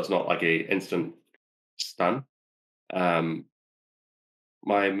 So it's not like a instant stun. Um,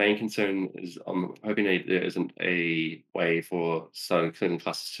 my main concern is I'm hoping that there isn't a way for certain cleaning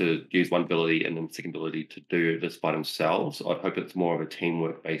classes to use one ability and then second ability to do this by themselves. I'd hope it's more of a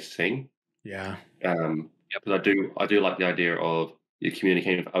teamwork based thing. Yeah. Yep. Because I do like the idea of you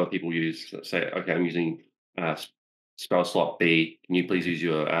communicating with other people. Use, let's say, okay, I'm using spell slot B. Can you please use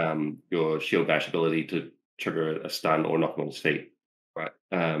your shield bash ability to trigger a stun or knock him on his feet? Right.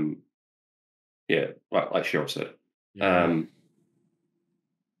 Yeah. Right. Like Cheryl said. Yeah. Um,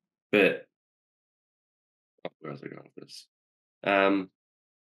 but where was I going with this? Um,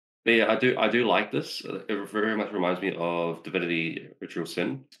 but yeah, I do like this. It very much reminds me of Divinity Ritual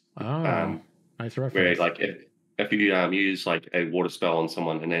Sin, Oh, um, nice where reference. like if you use like a water spell on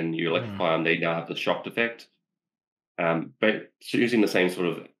someone and then you Oh. electrify them, they now have the shocked effect. But it's using the same sort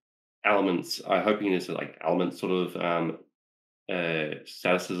of elements. I'm hoping there's like element sort of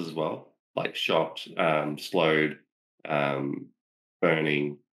statuses as well, like shocked, slowed, um,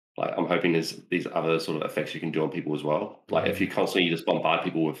 burning. Like I'm hoping there's these other sort of effects you can do on people as well. Like if you Mhm. constantly just bombard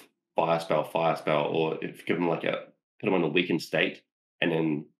people with fire spell, or if you give them like a put them in a weakened state, and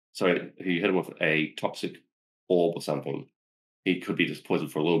then so if you hit them with a toxic orb or something, he could be just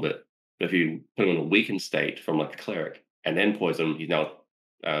poisoned for a little bit. But if you put him in a weakened state from like a cleric and then poison him, he's now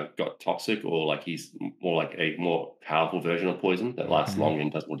got toxic, or like he's more like a more powerful version of poison that lasts Mhm. longer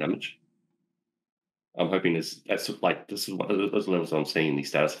and does more damage. I'm hoping this is what those levels I'm seeing in these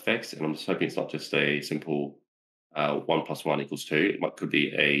status effects, and I'm just hoping it's not just a simple 1 + 1 = 2. It could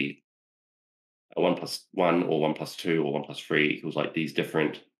be a 1 + 1 or 1 + 2 or 1 + 3 equals like these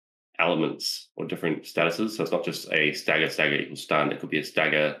different elements or different statuses. So it's not just a stagger equals stun. It could be a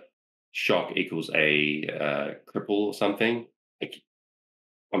stagger shock equals a cripple or something. Like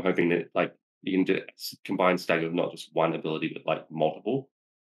I'm hoping that like you can combine stagger with not just one ability but like multiple.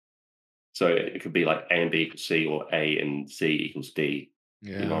 So it could be like A and B equals C, or A and C equals D.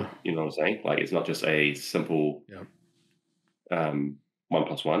 Yeah. You know what I'm saying? Like it's not just a simple Yep. um,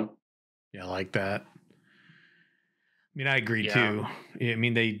 1 + 1. Yeah, I like that. I mean, I agree Yeah. too. I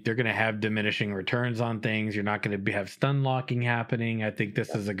mean, they're going to have diminishing returns on things. You're not going to have stun locking happening. I think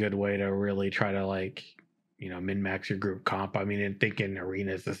this is a good way to really try to like, min max your group comp. I mean, and think in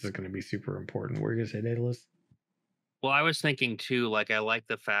arenas, this is going to be super important. Where you going to say, Daedalus? Well, I was thinking too, like I like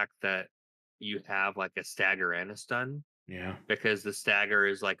the fact that you have like a stagger and a stun, Yeah. because the stagger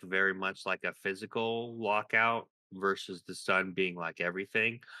is like very much like a physical lockout versus the stun being like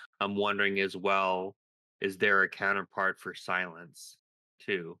everything. I'm wondering as well, is there a counterpart for silence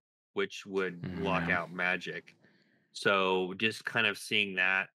too, which would lock Yeah. out magic? So just kind of seeing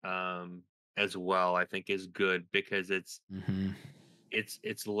that as well, I think is good, because Hmm.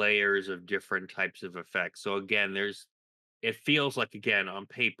 it's layers of different types of effects. So again, it feels like, again, on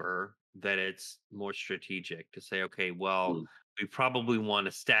paper, that it's more strategic to say, okay, well, Mm. we probably want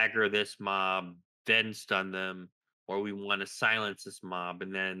to stagger this mob, then stun them, or we want to silence this mob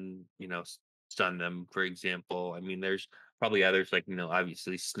and then stun them, for example. I mean, probably others like,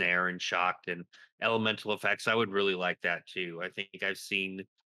 obviously snare and shocked and elemental effects. I would really like that too. I think I've seen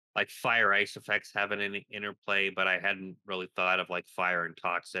like fire ice effects have an interplay, but I hadn't really thought of like fire and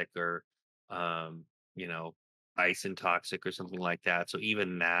toxic or um, you know, ice and toxic or something like that. So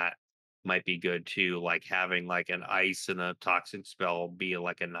even that might be good too, like having like an ice and a toxic spell be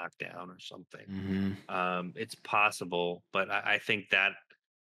like a knockdown or something. Hmm. It's possible, but I think that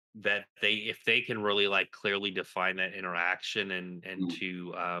they if they can really like clearly define that interaction and Mm.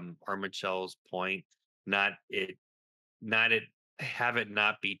 to Armoredcell's point, not it not it have it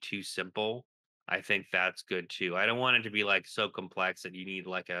not be too simple. I think that's good too. I don't want it to be like so complex that you need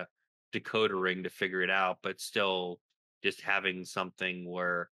like a decoder ring to figure it out, but still just having something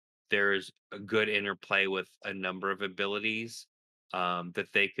where there's a good interplay with a number of abilities that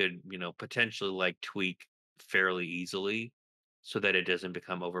they could, potentially like tweak fairly easily so that it doesn't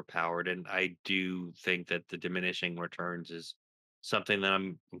become overpowered. And I do think that the diminishing returns is something that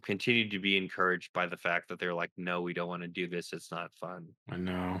I'm continuing to be encouraged by the fact that they're like, no, we don't want to do this. It's not fun. I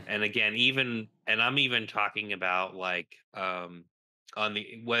know. And again, I'm even talking about like on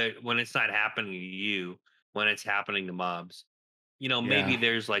the when it's not happening to you, when it's happening to mobs. Maybe Yeah.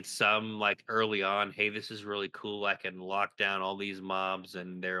 there's like some like early on, hey, this is really cool. I can lock down all these mobs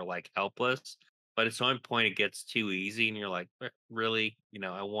and they're like helpless. But at some point it gets too easy and you're like, Really?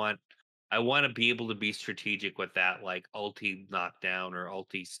 I want to be able to be strategic with that like ulti knockdown or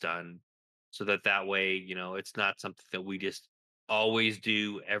ulti stun so that way, it's not something that we just always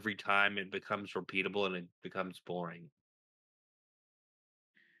do every time. It becomes repeatable and it becomes boring.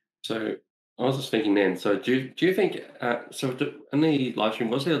 So I was just thinking then. So do you think in the live stream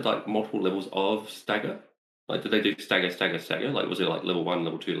was there like multiple levels of stagger? Like did they do stagger? Like was it like level 1,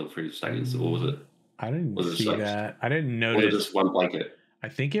 level 2, level 3 staggers, or was it I didn't was it just see like that. I didn't was it notice. just one blanket? I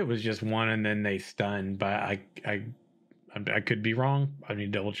think it was just one, and then they stunned. But I could be wrong. I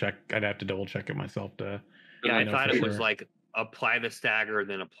need to double check. I'd have to double check it myself to Yeah, I know thought for it was sure. like apply the stagger,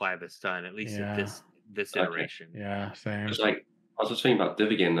 then apply the stun, at least at Yeah. this Okay. iteration. Yeah. Same. It's like I was just thinking about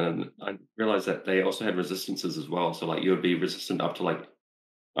Div again, and I realized that they also had resistances as well. So like you would be resistant up to like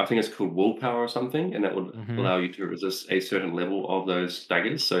I think it's called willpower or something, and that would Hmm. allow you to resist a certain level of those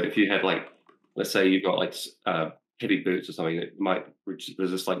staggers. So if you had like, let's say you've got like heavy boots or something, it might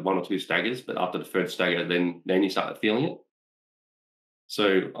resist like 1 or 2 staggers, but after the first stagger, then you start feeling it.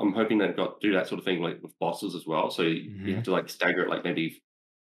 So I'm hoping they've got do that sort of thing like with bosses as well. So you Hmm. have to like stagger it like maybe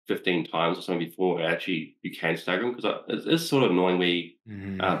 15 times or something before actually you can stagger them because it's sort of annoying where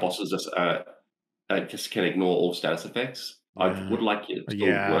Hmm. bosses just can ignore all status effects. I Yeah. would like it to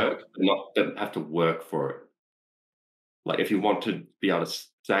still Yeah. work, but not don't have to work for it. Like if you want to be able to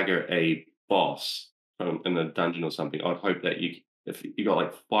stagger a boss in a dungeon or something, I'd hope that if you got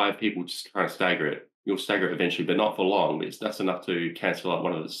like 5 people just trying to stagger it, you'll stagger it eventually, but not for long. But that's enough to cancel out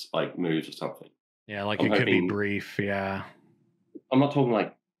one of its like moves or something. Yeah. Like I'm it could be hoping. brief. Yeah. I'm not talking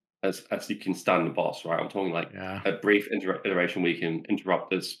like as you can stun the boss, right? I'm talking like Yeah. a brief iteration where you can interrupt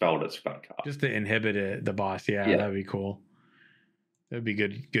the spell that's about to cast. Just to inhibit the boss. Yeah. Yeah. That'd be cool. That'd be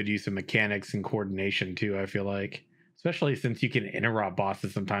good use of mechanics and coordination too, I feel like. Especially since you can interrupt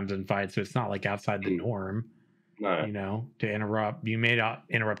bosses sometimes in fights, so it's not like outside the Mm. norm, No. to interrupt. You may not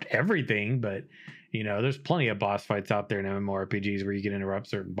interrupt everything, but there's plenty of boss fights out there in MMORPGs where you can interrupt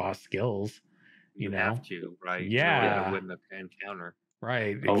certain boss skills, you You have know. to, right, in order to Yeah, win the encounter.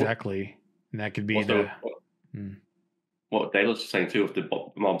 right, Oh, exactly. And that could be also, the hmm, what Dale was saying too, with the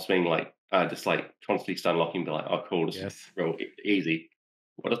mobs being like just like constantly stun locking, be like, oh, cool, this is yes. real easy.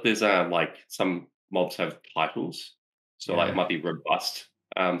 What if there's like some mobs have titles? So like it Yeah, might be robust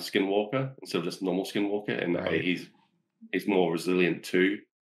skinwalker instead of just normal skinwalker, and right. he's more resilient to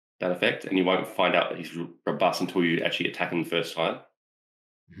that effect, and you won't find out that he's robust until you actually attack him the first time.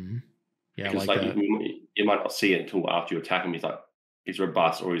 Hmm. Yeah, Because like like that. you might not see it until after you attack him. He's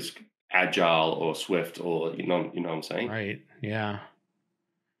robust or he's agile or swift or you know what I'm saying. Right. Yeah.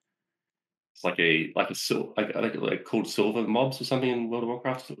 It's like called silver mobs or something in World of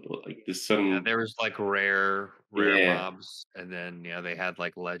Warcraft. So, like there's Yeah, some there was like rare yeah. mobs, and then yeah, they had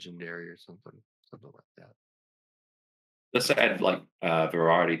like legendary or something like that. Let's add like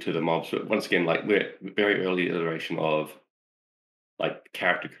variety to the mobs. But once again, like we're very early iteration of like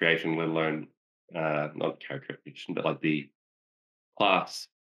character creation, let alone not character creation, but like the class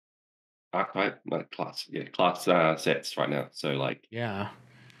archetype, not class, yeah, class sets right now. So like Yeah.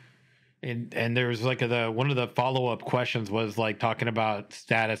 And there's like the one of the follow-up questions was like talking about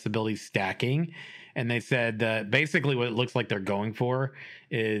status ability stacking, And they said that basically what it looks like they're going for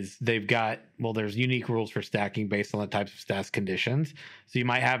is they've got, well, there's unique rules for stacking based on the types of stats conditions. So you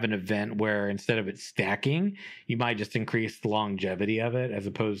might have an event where instead of it stacking, you might just increase the longevity of it as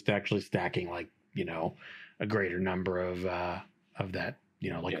opposed to actually stacking like, you know, a greater number of that,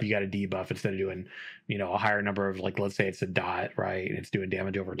 you know, like you got a debuff instead of doing, you know, a higher number of, like, let's say it's a dot, right? And it's doing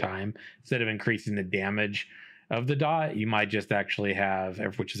damage over time. Instead of increasing the damage of the dot, you might just actually have,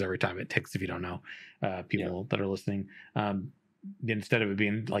 which is every time it ticks, if you don't know, people that are listening, instead of it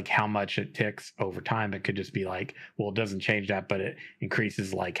being like how much it ticks over time, it could just be like, well, it doesn't change that, but it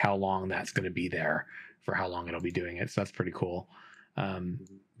increases like how long that's going to be there, for how long it'll be doing it. So that's pretty cool.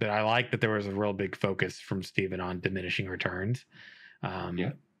 But I like that there was a real big focus from Steven on diminishing returns.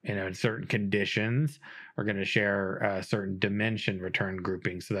 You know, in certain conditions are going to share certain dimension return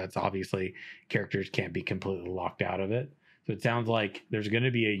grouping. So that's obviously characters can't be completely locked out of it. So it sounds like there's going to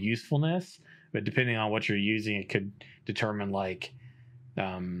be a usefulness, but depending on what you're using, it could determine like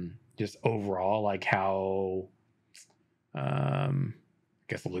just overall like how I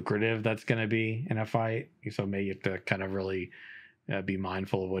guess lucrative that's going to be in a fight. So maybe you have to kind of really be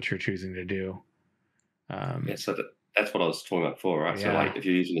mindful of what you're choosing to do. So that's what I was talking about before, right? So like if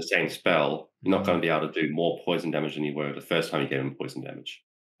you're using the same spell, you're not going to be able to do more poison damage than you were the first time you gave him poison damage.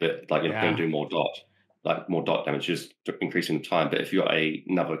 But like you're going to do more dot damage, just increasing the time. But if you've got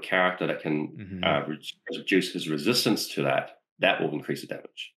another character that can reduce his resistance to that, that will increase the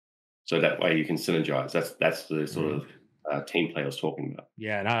damage. So that way you can synergize. That's the sort of team play I was talking about.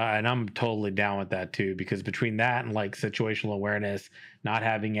 Yeah, and I'm totally down with that too, because between that and like situational awareness, not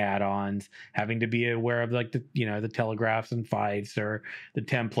having add-ons, having to be aware of like the, you know, the telegraphs and fights or the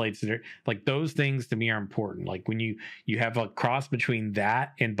templates that are like, those things to me are important. Like when you have a cross between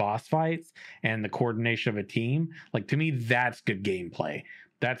that and boss fights and the coordination of a team, like to me that's good gameplay.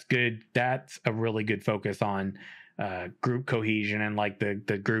 That's good. That's a really good focus on group cohesion, and like the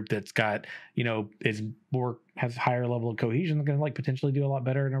group that's got, you know, has higher level of cohesion, they're going to like potentially do a lot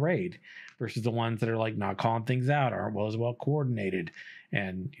better in a raid versus the ones that are like not calling things out, aren't as well coordinated,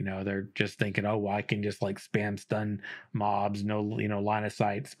 and you know they're just thinking, oh well, I can just like spam stun mobs, no, you know, line of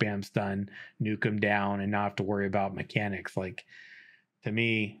sight, spam stun, nuke them down, and not have to worry about mechanics. Like to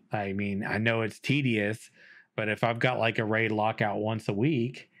me, I mean, I know it's tedious, but if I've got like a raid lockout once a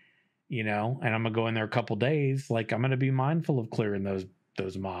week, you know, and I'm gonna go in there a couple days, like I'm gonna be mindful of clearing those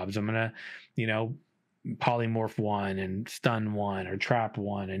mobs. I'm gonna, you know, polymorph one and stun one or trap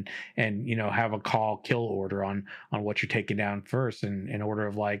one, and you know, have a call kill order on what you're taking down first, in order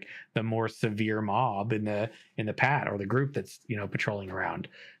of like the more severe mob in the pat or the group that's, you know, patrolling around.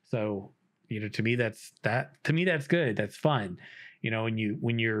 So, you know, to me that's good. That's fun. You know,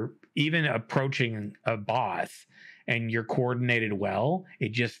 when you're even approaching a boss and you're coordinated well,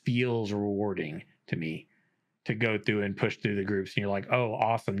 it just feels rewarding to me to go through and push through the groups. And you're like, oh,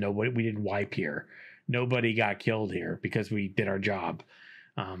 awesome. Nobody, we didn't wipe here. Nobody got killed here because we did our job.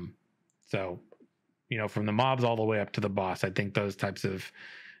 So, you know, from the mobs all the way up to the boss, I think those types of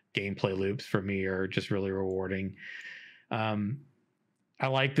gameplay loops for me are just really rewarding. I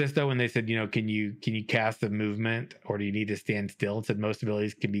like this though when they said, you know, can you cast a movement, or do you need to stand still? It said most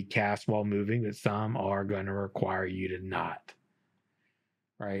abilities can be cast while moving, but some are going to require you to not.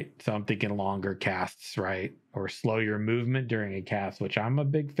 Right. So I'm thinking longer casts, right? Or slow your movement during a cast, which I'm a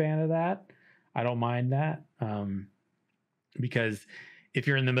big fan of that. I don't mind that. Because if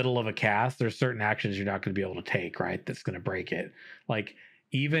you're in the middle of a cast, there's certain actions you're not going to be able to take, right? That's going to break it. Like,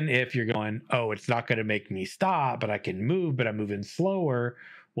 even if you're going, oh, it's not going to make me stop, but I can move, but I'm moving slower.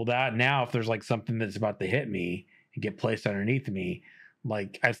 Well, that now, if there's like something that's about to hit me and get placed underneath me,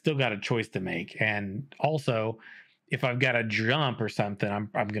 like I've still got a choice to make. And also, if I've got a jump or something, I'm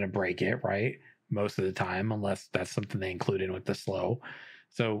going to break it, right? Most of the time, unless that's something they include in with the slow.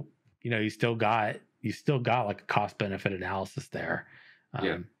 So, you know, you still got like a cost benefit analysis there.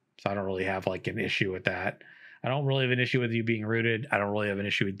 So I don't really have like an issue with that. I don't really have an issue with you being rooted. I don't really have an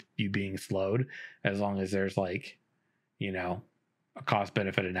issue with you being slowed, as long as there's like, you know, a cost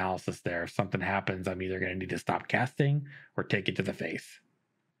benefit analysis there. If something happens, I'm either going to need to stop casting or take it to the face.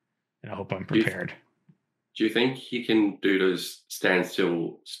 And I hope I'm prepared. Do you think he can do those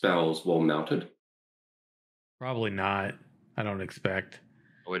standstill spells while mounted? Probably not. I don't expect.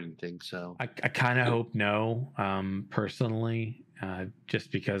 I wouldn't think so. I kind of hope no, personally,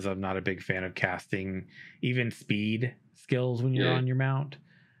 just because I'm not a big fan of casting even speed skills when you're on your mount.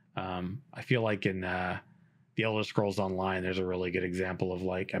 I feel like in the Elder Scrolls Online, there's a really good example of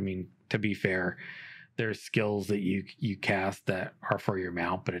like, I mean, to be fair, there's skills that you cast that are for your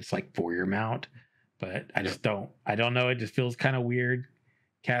mount, but it's like for your mount. But I just don't know. It just feels kind of weird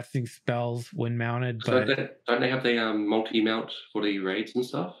casting spells when mounted, So but don't they have the multi-mount for the raids and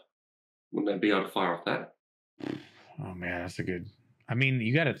stuff? Wouldn't they be able to fire off that? oh man, that's a good. I mean,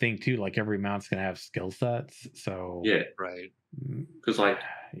 you got to think too. Like every mount's gonna have skill sets, so Yeah, Right. because like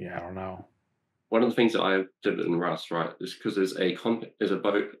yeah, I don't know. one of the things that I did in Rust, right, is because there's a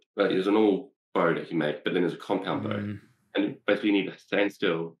bow, there's a normal bow that you make, but then there's a compound bow, Mm, and basically you need to stand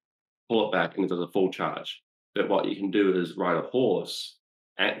still, pull it back, and it does a full charge. But what you can do is ride a horse,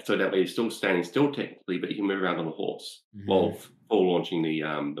 and so that way you're still standing still technically, but you can move around on a horse while mhm. full launching the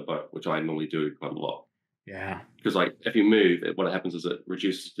bow, which I normally do quite a lot. Yeah, Because like if you move, what happens is it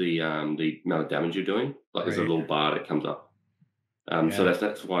reduces the amount of damage you're doing. Like there's a right. little bar that comes up. So Yeah,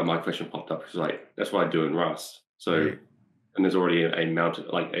 that's why my question popped up because like that's what I do in Rust. So right. and there's already a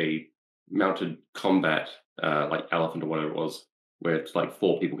mounted combat like elephant or whatever it was, where it's like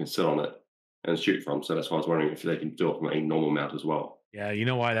 4 people can sit on it and shoot from. So that's why I was wondering if they can do it from a normal mount as well. Yeah, you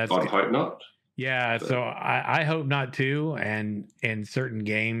know why that's I hope not. yeah, But so I hope not too. And in certain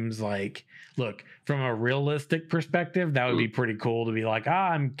games, like look, from a realistic perspective, that would be pretty cool to be like,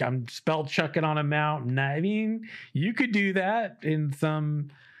 I'm spell chucking on a mountain. I mean, you could do that in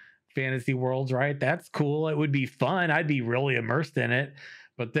some fantasy worlds, right? That's cool. It would be fun. I'd be really immersed in it.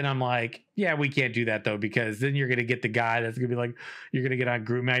 But then I'm like, yeah, we can't do that though, because then you're gonna get the guy that's gonna be like, you're gonna get on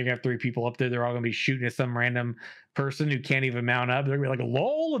group mount, you're gonna have 3 people up there, they're all gonna be shooting at some random person who can't even mount up. They're gonna be like,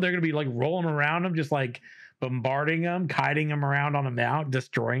 lol, and they're gonna be like rolling around them, just like bombarding them, kiting them around on a mount,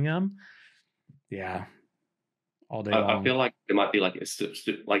 destroying them. Yeah, all day I long. feel like it might be like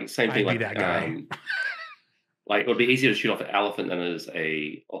like the same thing I'd be that guy. like it would be easier to shoot off an elephant than it is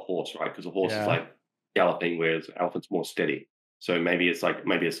a horse, right? Because a horse is Yeah. like galloping, whereas an elephant's more steady. So maybe it's like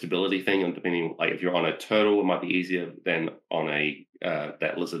maybe a stability thing, and depending like if you're on a turtle, it might be easier than on a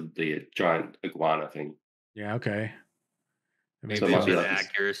that lizard, the giant iguana thing. Yeah, okay. That So makes it Maybe might it's be an sense. like this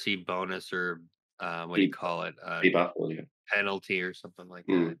accuracy bonus or what do you deep call it? debuff, or yeah, Penalty or something like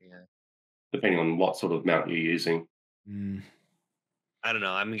mm, that. Yeah. depending on what sort of mount you're using. Mm, I don't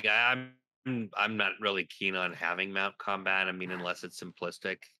know. I'm not really keen on having mount combat. I mean, unless it's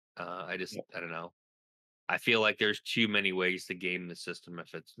simplistic. I don't know. I feel like there's too many ways to game the system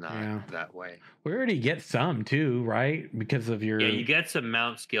if it's not yeah. that way. We already get some too, right? Because of Yeah, your you get some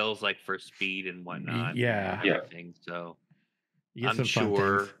mount skills like for speed and whatnot and yeah, Yeah, everything. So you get I'm some fun things.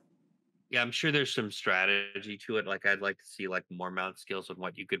 sure. Yeah, I'm sure there's some strategy to it. Like I'd like to see like more mount skills and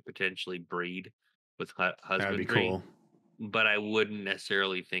what you could potentially breed with That would be husbandry. cool. But I wouldn't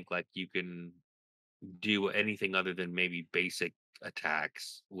necessarily think like you can do anything other than maybe basic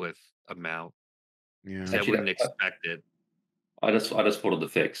attacks with a mount. Yeah. 'Cause I actually, wouldn't expect it. I just thought of the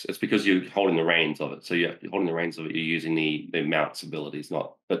fix. It's because you're holding the reins of it. So you're holding the reins of it. You're using the mount's abilities,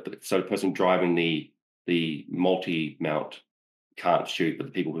 not. So the person driving the multi mount can't shoot, but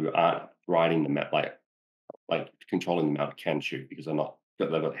the people who aren't riding the mount, like controlling the mount, can shoot because they've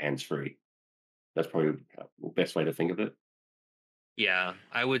got hands free. That's probably the best way to think of it. Yeah,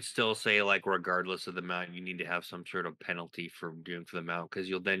 I would still say like regardless of the mount, you need to have some sort of penalty for doing for the mount because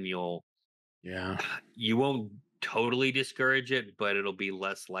you'll Yeah. you won't totally discourage it, but it'll be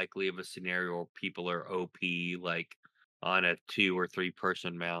less likely of a scenario where people are OP like on a 2 or 3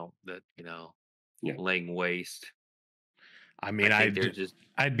 person mount that, Yeah, laying waste. I I mean, think they're just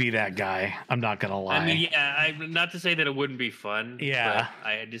I'd be that guy. I'm not gonna I mean, lie. yeah, I not to say that it wouldn't be fun, but Yeah.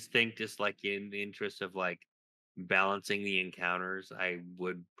 I just think just like in the interest of like balancing the encounters, I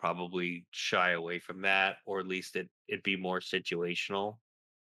would probably shy away from that, or at least it'd be more situational.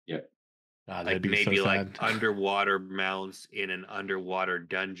 yeah. God, that'd Like be so maybe like sad. underwater mounts in an underwater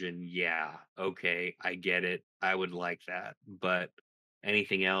dungeon. Yeah, okay, I get it. I would like that. But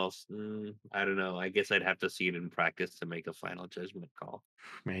anything else, I don't know. I guess I'd have to see it in practice to make a final judgment call.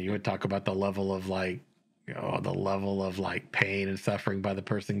 Man, you would talk about the level of like the level of like pain and suffering by the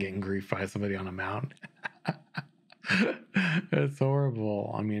person getting grief by somebody on a mountain. It's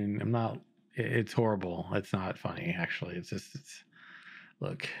horrible. I mean, it's horrible. It's not funny, actually.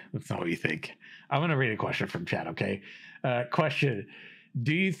 Look, that's not what you think. I'm going to read a question from chat, okay? Question.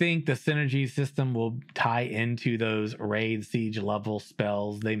 Do you think the synergy system will tie into those raid siege level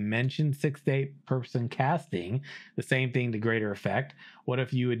spells? They mentioned 6 to 8 person casting, the same thing to greater effect. What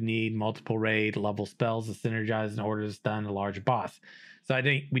if you would need multiple raid level spells to synergize in order to stun a large boss? So I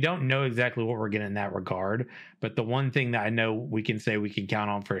think we don't know exactly what we're getting in that regard, but the one thing that I know we can say we can count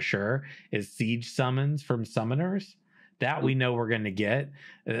on for sure is siege summons from summoners. That we know we're going to get.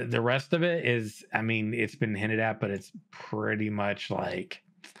 The rest of it is, I mean, it's been hinted at, but it's pretty much like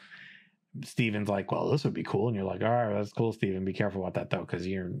Steven's like, well, this would be cool. And you're like, all right, that's cool, Steven. Be careful about that, though, because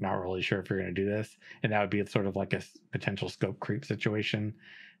you're not really sure if you're going to do this. And that would be sort of like a potential scope creep situation,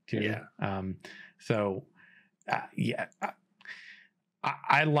 too. Yeah. So, yeah,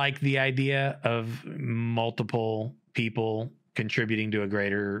 I like the idea of multiple people contributing to a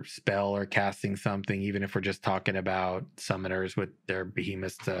greater spell or casting something, even if we're just talking about summoners with their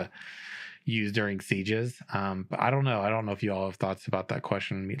behemoths to use during sieges. But I don't know. I don't know if you all have thoughts about that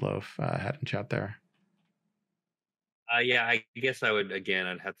question Meatloaf had in chat there. Yeah, I guess I'd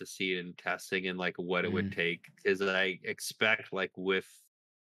have to see it in testing and like what it would take, because I expect like with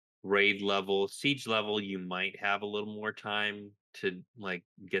raid level, siege level, you might have a little more time to like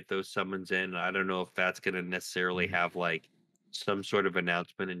get those summons in. I don't know if that's going to necessarily have like some sort of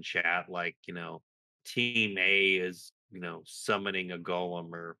announcement in chat, like, team A is, summoning a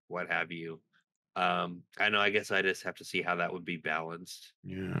golem or what have you. I know, I guess I just have to see how that would be balanced,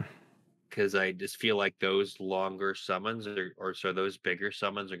 Yeah. because I just feel like those longer summons or those bigger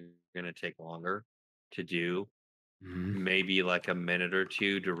summons are going to take longer to do, maybe like a minute or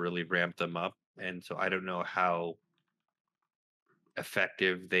two to really ramp them up. And so I don't know how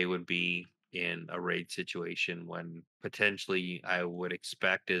effective they would be in a raid situation when potentially I would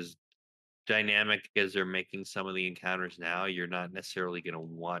expect, as dynamic as they're making some of the encounters now, you're not necessarily going to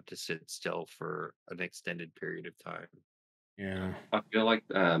want to sit still for an extended period of time. Yeah. I feel like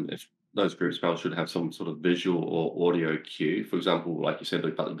if those group spells should have some sort of visual or audio cue. For example, like you said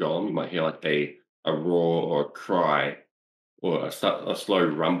about the golem, you might hear like a roar or a cry or a slow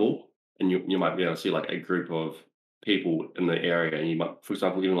rumble, and you might be able to see like a group of people in the area, and you might, for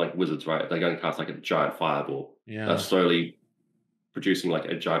example, even like wizards, right? They're going to cast like a giant fireball. Yeah. Slowly producing like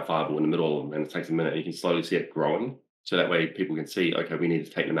a giant fireball in the middle of them, and it takes a minute, and you can slowly see it growing. So that way, people can see, okay, we need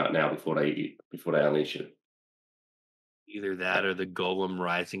to take them out now before they unleash it. Either that or the golem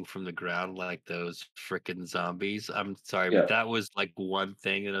rising from the ground like those freaking zombies. I'm sorry, Yeah. but that was like one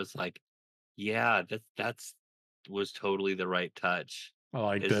thing, and I was like, yeah, that's was totally the right touch. I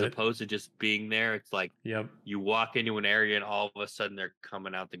like As that. opposed to just being there, it's like Yep. you walk into an area and all of a sudden they're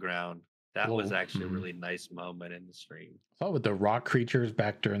coming out the ground. That was actually a really nice moment in the stream. I saw with the rock creatures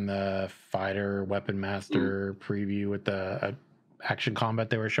back during the fighter weapon master preview with the action combat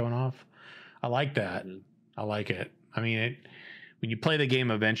they were showing off. I like that. I like it. I mean, when you play the game,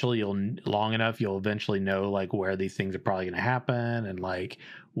 eventually you'll eventually know like where these things are probably going to happen and like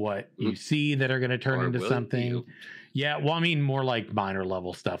what you see that are going to turn into something. Yeah, well, I mean, more like minor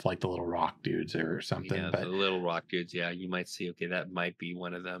level stuff, like the little rock dudes or something. Yeah, but the little rock dudes. Yeah, you might see. Okay, that might be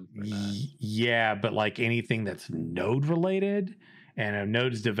one of them. Yeah, but like anything that's node related and a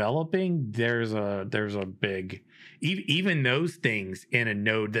node's developing, there's a big, even those things in a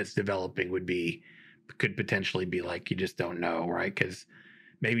node that's developing could potentially be like, you just don't know, right? Because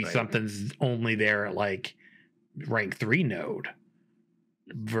maybe something's only there at like rank 3 node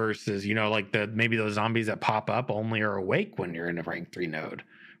versus, like maybe those zombies that pop up only are awake when you're in a rank 3 node,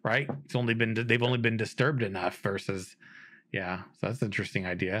 right? They've only been disturbed enough versus, yeah. So that's an interesting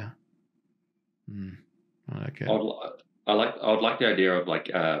idea. I like it. I would like the idea of like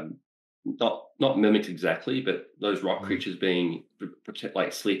not mimics exactly, but those rock creatures being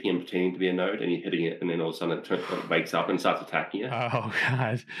like sleeping and pretending to be a node, and you're hitting it, and then all of a sudden it wakes up and starts attacking you. Oh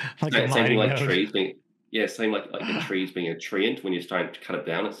god! Like same thing like trees being. Yeah, same like the trees being a treant when you're starting to cut it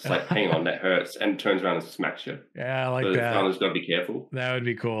down. It's like, hang on, that hurts, and turns around and smacks you. Yeah, I like so that. Farmer's got to be careful. That would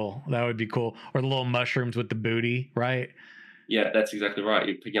be cool. Or the little mushrooms with the booty, right? Yeah, that's exactly right.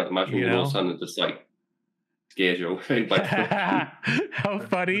 You're picking up the mushroom, and all of a sudden it just like scares you away. How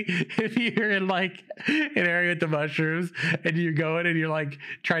funny if you're in like an area with the mushrooms and you're going and you're like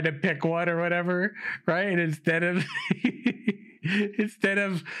trying to pick one or whatever, right? And instead of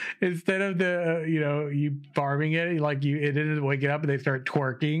the you farming it, it ended waking up and they start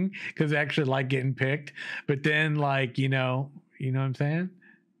twerking because they actually like getting picked. But then you know what I'm saying?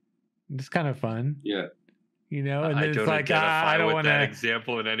 It's kind of fun. Yeah. And then I it's don't like, identify I don't with want that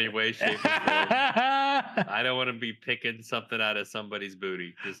example in any way, shape, or form. I don't want to be picking something out of somebody's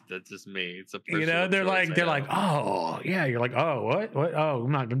booty. That's just me. It's a personal they're choice, like, oh yeah, you're like, oh what? Oh,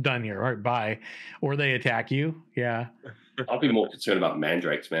 I'm done here. All right, bye. Or they attack you. Yeah. I'll be more concerned about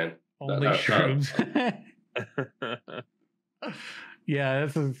mandrakes, man. Only shrooms. Yeah,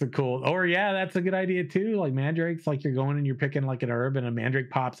 this is cool. Or yeah, that's a good idea too. Like mandrakes, like you're going and you're picking like an herb and a mandrake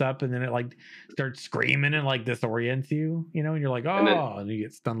pops up and then it like starts screaming and like disorients you, and you're like, oh, and you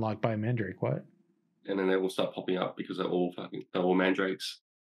get stun locked by a mandrake. What? And then they will start popping up because they're all mandrakes.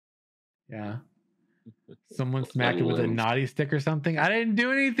 Yeah. Someone smacked it with a naughty stick or something. I didn't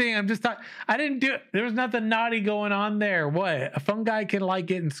do anything. I'm just not. I didn't do it. There was nothing naughty going on there. What? A fungi can like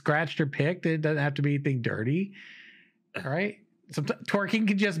getting scratched or picked. It doesn't have to be anything dirty. All right. Sometimes twerking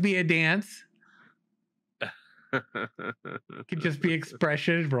can just be a dance. It can just be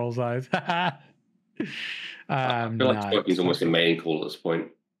expression. Rolls eyes. I feel like twerking is almost a mating call at this point.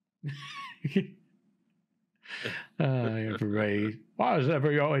 Everybody, why is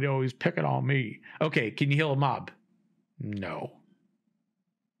everybody always picking on me? Okay, can you heal a mob? No.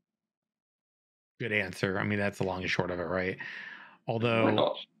 Good answer. I mean, that's the long and short of it, right?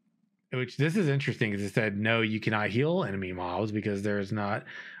 Although, which this is interesting because it said no, you cannot heal enemy mobs because there is not,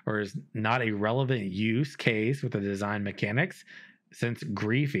 or is not a relevant use case with the design mechanics. Since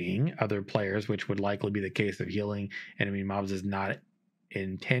griefing other players, which would likely be the case of healing enemy mobs, is not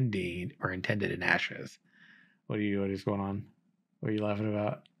intended in Ashes. What is going on? What are you laughing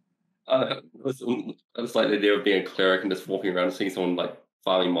about? I just like the idea of being a cleric and just walking around and seeing someone like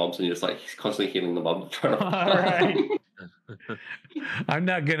farming mobs and you're just like constantly healing the mob. All right. I'm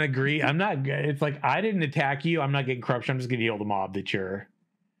not gonna agree. It's like I didn't attack you. I'm not getting corruption. I'm just gonna heal the mob that you're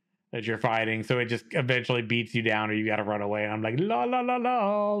fighting. So it just eventually beats you down, or you got to run away. And I'm like la la la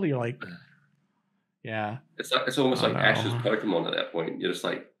la. You're like, yeah. It's almost like Ash's Pokemon at that point. You're just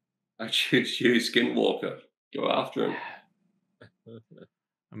like, I choose you, Skinwalker. Go after him.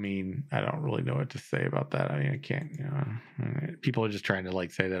 I mean, I don't really know what to say about that. I mean, I can't, people are just trying to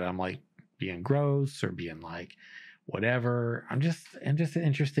like say that I'm like being gross or being like whatever. I'm just an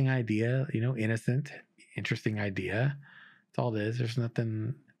interesting idea, innocent, interesting idea. That's all it is. There's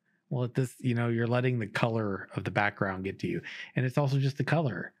nothing. Well, at this, you're letting the color of the background get to you. And it's also just the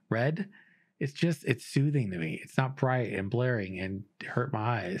color. Red, it's soothing to me. It's not bright and blaring and hurt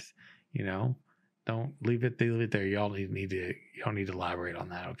my eyes, Don't leave it there. You don't need to elaborate on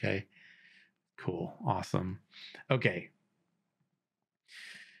that, okay? Cool. Awesome. Okay.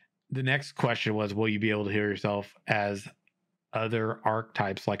 The next question was, will you be able to hear yourself as other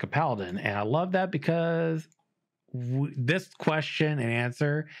archetypes like a paladin? And I love that because this question and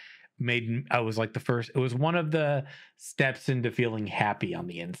answer it was one of the steps into feeling happy on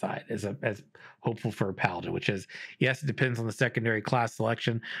the inside as hopeful for a paladin, which is, yes, it depends on the secondary class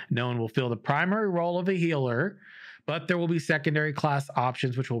selection. No one will fill the primary role of a healer, but there will be secondary class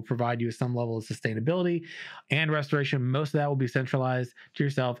options which will provide you with some level of sustainability and restoration. Most of that will be centralized to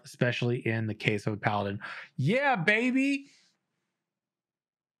yourself, especially in the case of a paladin. Yeah, baby.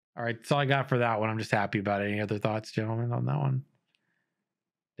 All right, that's all I got for that one. I'm just happy about it. Any other thoughts, gentlemen, on that one?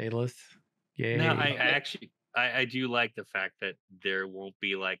 Daedalus? Yay. No, I do like the fact that there won't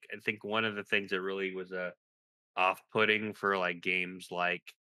be I think one of the things that really was off-putting for like games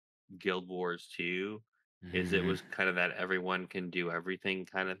like Guild Wars 2 is it was kind of that everyone can do everything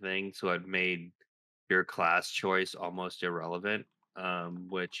kind of thing. So it made your class choice almost irrelevant.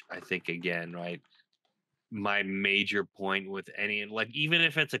 Which I think again, right? My major point with even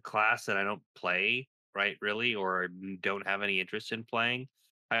if it's a class that I don't play, right, really, or don't have any interest in playing,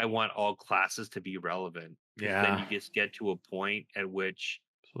 I want all classes to be relevant. Yeah. Then you just get to a point at which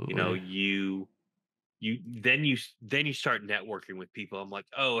Absolutely. you start networking with people. I'm like,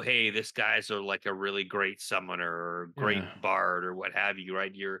 oh, hey, this guy's like a really great summoner or great bard or what have you,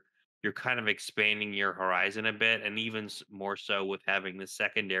 right? You're kind of expanding your horizon a bit, and even more so with having the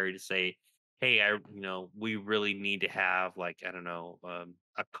secondary to say, hey, we really need to have a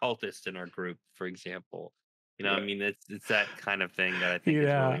cultist in our group, for example. I mean, it's that kind of thing that I think is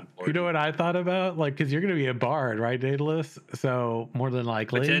really important. You know what I thought about? Because you're going to be a bard, right, Daedalus? So more than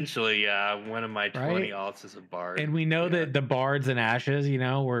likely. Potentially, one of my 20 alts is a bard. And we know that the bards in Ashes,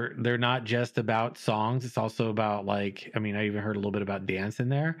 they're not just about songs. It's also about I even heard a little bit about dance in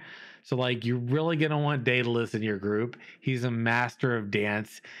there. So you're really going to want Daedalus in your group. He's a master of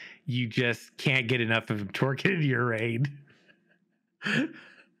dance. You just can't get enough of him twerking into your raid.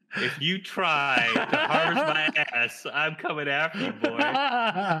 If you try to harvest my ass, I'm coming after you, boy.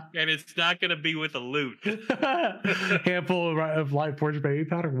 And it's not going to be with a loot. Handful of light forge baby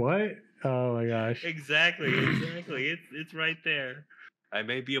powder. What? Oh my gosh. Exactly. It's right there. I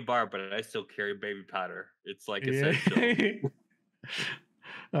may be a bard, but I still carry baby powder. It's essential.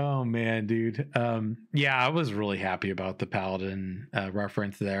 Oh man, dude. I was really happy about the paladin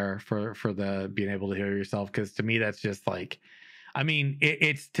reference there for the being able to hear yourself, because to me that's just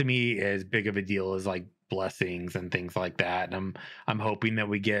it's to me as big of a deal as blessings and things like that. And I'm hoping that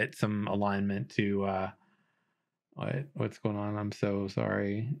we get some alignment to what's going on. I'm so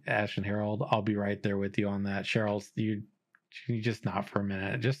sorry, Ash and Harold. I'll be right there with you on that. Cheryl, you just not for a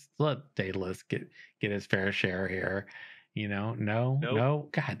minute. Just let Daedalus get his fair share here. No, Nope. no.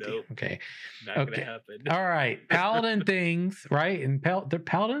 God damn. Nope. Okay. Not Okay. gonna happen. All right. Paladin things, right? And they're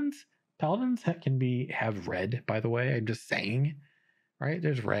paladins. Paladins can have red, by the way. I'm just saying. Right?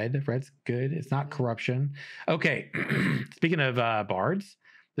 There's red. Red's good. It's not corruption. Okay. Speaking of bards,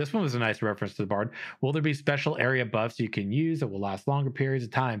 this one was a nice reference to the bard. Will there be special area buffs you can use that will last longer periods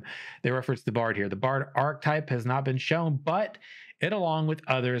of time? They reference the bard here. The bard archetype has not been shown, but it, along with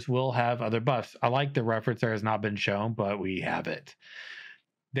others, will have other buffs. I like the reference there has not been shown, but we have it.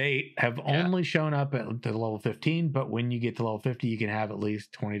 They have only shown up at to level 15, but when you get to level 50, you can have at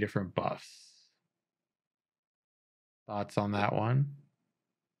least 20 different buffs. Thoughts on that one?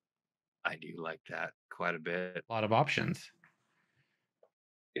 I do like that quite a bit. A lot of options.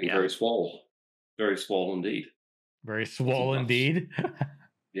 Getting very swole. Very swole indeed. Very swole indeed.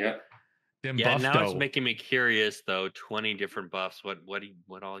 Yeah. Them Yeah, buffs, now it's though. making me curious though. 20 different buffs. What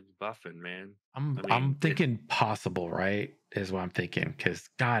all you buffing, man? I'm thinking possible, right? Is what I'm thinking. Because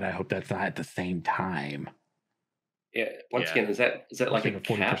God, I hope that's not at the same time. Yeah. Once again, is that like a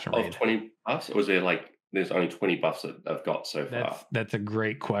 40% cap of raid. 20 buffs, or is there like there's only 20 buffs that I've got so far? That's a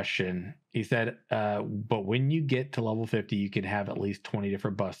great question. He said, but when you get to level 50, you can have at least 20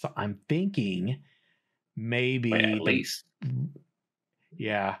 different buffs. So I'm thinking maybe at least.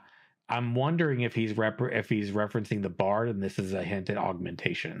 Yeah. I'm wondering if he's referencing the bard and this is a hint at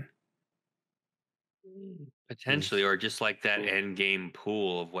augmentation. Potentially, or just like that end game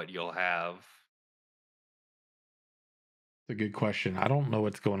pool of what you'll have. It's a good question. I don't know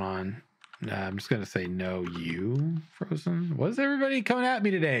what's going on. I'm just going to say no, you, Frozen. What is everybody coming at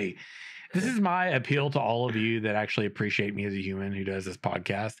me today? This is my appeal to all of you that actually appreciate me as a human who does this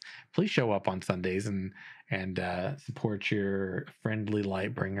podcast. Please show up on Sundays and support your friendly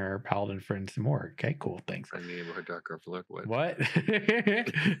light bringer, paladin friend Simurgh. Okay, cool. Thanks. Friendly neighborhood dark elf liquid. What?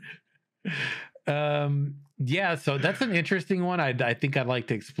 Yeah, so that's an interesting one. I think I'd like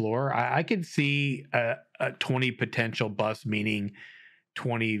to explore. I could see a 20 potential buffs, meaning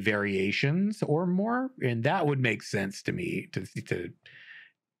 20 variations or more, and that would make sense to me to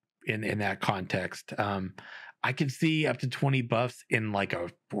in that context. I could see up to 20 buffs in like a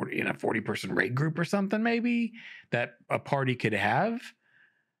 40-person raid group or something, maybe that a party could have.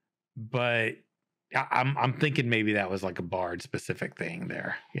 But I'm thinking maybe that was like a bard specific thing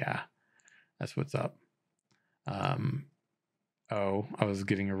there. Yeah, that's what's up. Oh, I was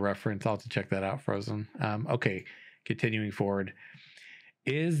getting a reference. I'll have to check that out, Frozen. Okay, continuing forward.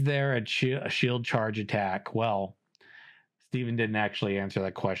 Is there a shield charge attack? Well, Steven didn't actually answer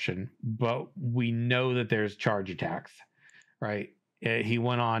that question, but we know that there's charge attacks, right? He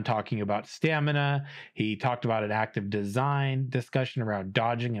went on talking about stamina. He talked about an active design discussion around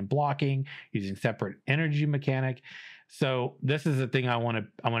dodging and blocking using separate energy mechanic. So this is the thing I want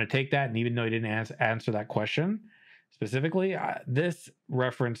to take that, and even though he didn't answer that question specifically, this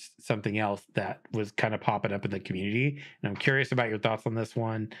referenced something else that was kind of popping up in the community, and I'm curious about your thoughts on this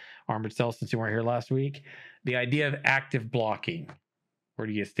one, Armoredcell, since you weren't here last week. The idea of active blocking. Where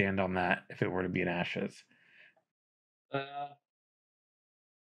do you stand on that if it were to be an Ashes? On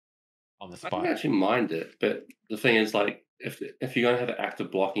the spot. I don't actually mind it, but the thing is, like, if you're going to have active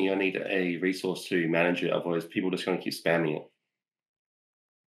blocking, you need a resource to manage it. Otherwise, people are just going to keep spamming it.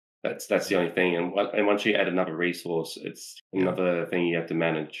 That's the only thing. And once you add another resource, it's another thing you have to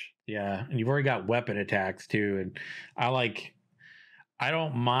manage. Yeah, and you've already got weapon attacks too. And I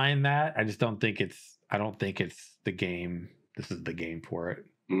don't mind that. I just don't think it's the game. This is the game for it.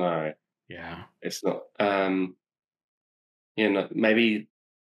 No. Yeah. It's not. Maybe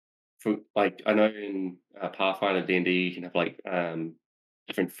for like I know in Pathfinder D&D you can have like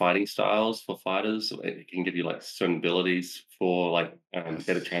different fighting styles for fighters. It can give you like certain abilities for like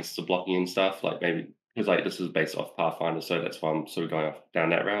better chances of blocking and stuff. Like maybe because like this is based off Pathfinder, so that's why I'm sort of going down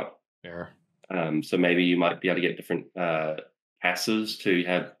that route. Fair. So maybe you might be able to get different passes to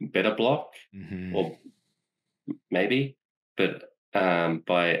have better block, or maybe. But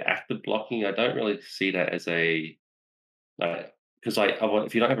by active blocking, I don't really see that as a because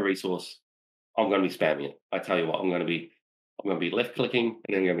if you don't have a resource, I'm going to be spamming it. I tell you what, I'm going to be left clicking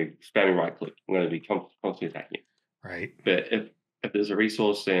and then I'm going to be spamming right click. I'm going to be constantly attacking it. Right. But if there's a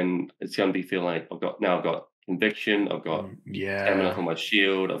resource, then it's going to be feeling like I've got conviction, I've got stamina for my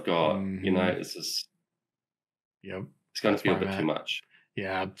shield, I've got it's just it's going to feel a bit too much.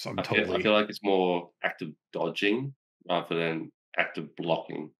 Yeah, I feel like it's more active dodging rather than active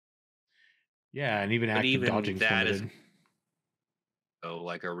blocking. Yeah, and even active dodging that is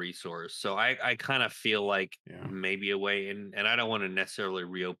like a resource. So I kind of feel like maybe a way, and I don't want to necessarily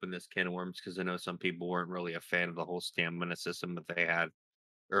reopen this can of worms because I know some people weren't really a fan of the whole stamina system that they had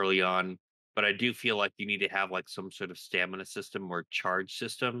early on. but I do feel like you need to have like some sort of stamina system or charge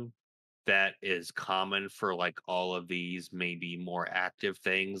system that is common for like all of these maybe more active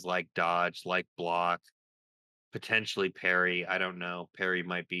things like dodge, like block, potentially parry. I don't know. Parry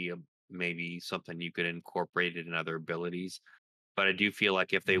might be maybe something you could incorporate in other abilities. But I do feel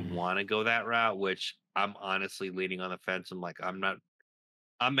like if they Mhm. want to go that route, which I'm honestly leaning on the fence, I'm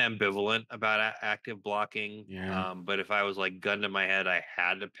ambivalent about active blocking. Yeah. But if I was like gun to my head, I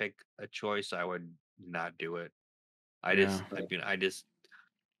had to pick a choice, I would not do it. Yeah. I just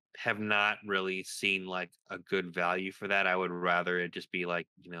have not really seen like a good value for that. I would rather it just be like,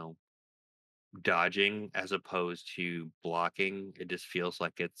 dodging as opposed to blocking. It just feels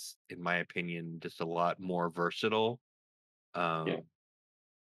like it's, in my opinion, just a lot more versatile. Yeah. Um,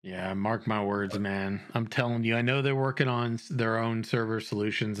 Yeah, mark my words, man. I'm telling you, I know they're working on their own server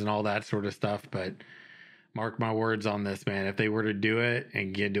solutions and all that sort of stuff, but mark my words on this, man. If they were to do it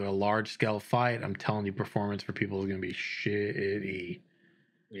and get into a large scale fight, I'm telling you, performance for people is going to be shitty.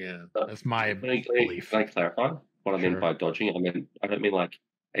 yeah. That's my belief. Can I clarify what I mean Sure. by dodging? I don't mean like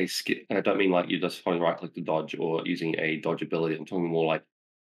a skill. I don't mean like you're just holding right click to dodge or using a dodge ability. I'm talking more like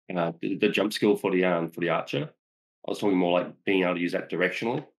the jump skill for the archer. I was talking more like being able to use that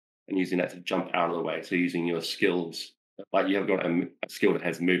directionally and using that to jump out of the way. So using your skills, like you have got a skill that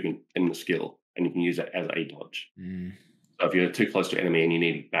has movement in the skill, and you can use that as a dodge. Mm. So if you're too close to an enemy and you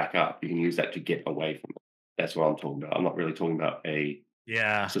need to back up, you can use that to get away from it. That's what I'm talking about. I'm not really talking about a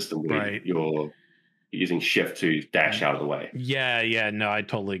Yeah, system where right. you're using shift to dash out of the way. Yeah, no, I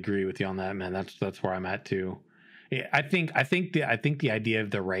totally agree with you on that, man. That's where I'm at too. Yeah, I think the idea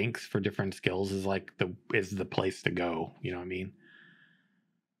of the ranks for different skills is like the place to go. You know what I mean?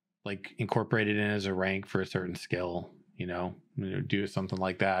 Like incorporate it in as a rank for a certain skill. Do something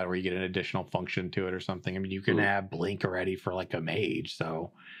like that, or you get an additional function to it or something. I mean, you can have blink already for like a mage,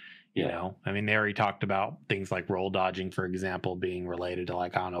 so I mean, they already talked about things like roll dodging, for example, being related to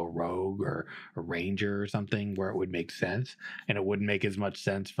like, I don't know, rogue or a ranger or something where it would make sense. And it wouldn't make as much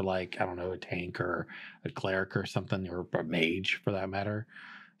sense for like, I don't know, a tank or a cleric or something, or a mage for that matter.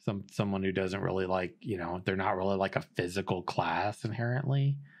 Someone who doesn't really like, they're not really like a physical class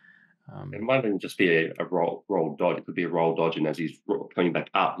inherently. It might even just be a roll dodge. It could be a roll dodge, and as he's coming back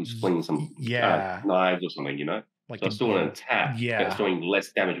up, he's flinging some Yeah. knives or something, Like So it's still an attack, but it's yeah. doing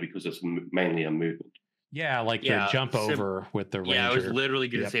less damage because it's mainly a movement. Yeah, like the jump over with the ranger. Yeah, I was literally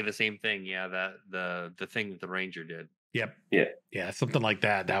going to Yep. say the same thing. Yeah, that the thing that the ranger did. Yep. Yeah, something like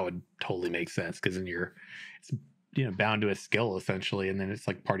that. That would totally make sense because then it's bound to a skill essentially, and then it's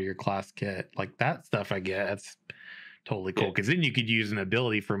like part of your class kit. Like that stuff, I get. That's totally cool because then you could use an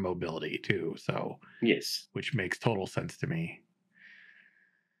ability for mobility too. So yes, which makes total sense to me.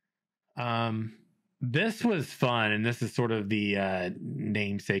 This was fun, and this is sort of the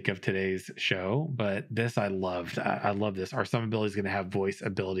namesake of today's show. But this I loved. I love this. Are some abilities going to have voice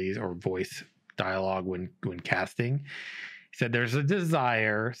abilities or voice dialogue when casting? He said there's a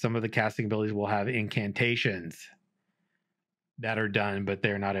desire. Some of the casting abilities will have incantations that are done, but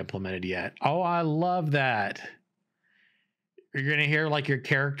they're not implemented yet. Oh, I love that. You're going to hear like your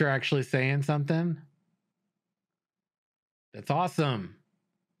character actually saying something. That's awesome.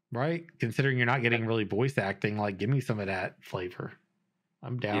 Right? Considering you're not getting really voice acting, like give me some of that flavor.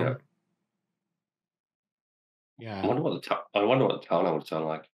 I'm down. Yeah. I wonder what the Tana would sound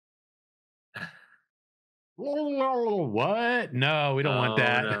like. What? No, we don't want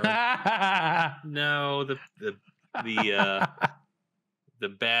that. No, the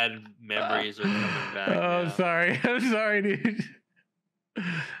bad memories are coming back. Oh, now. sorry. I'm sorry, dude.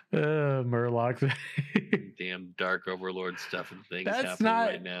 Murlocs. Damn dark overlord stuff and things That's happening not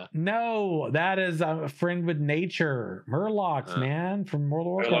right now. No, that is a friend with nature. Murlocs, man, from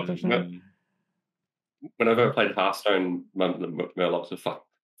World of Warcraft. Whenever I played Hearthstone, the Murlocs are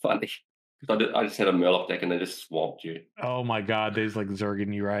funny. I just had a Murloc deck and they just swamped you. Oh my god, they just like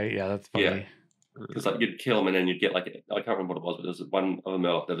zerging you, right? Yeah, that's funny. Yeah. Because like you'd kill them and then you'd get like, I can't remember what it was, but there's one other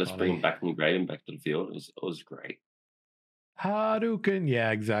Murloc that just bring him back from the grave and back to the field. It was great. Hadouken.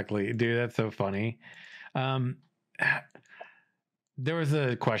 Yeah, exactly. Dude, that's so funny. There was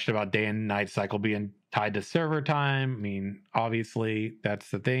a question about day and night cycle being tied to server time. I mean, obviously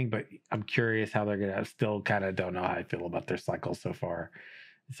that's the thing, but I'm curious how they're gonna still kind of don't know how I feel about their cycle so far.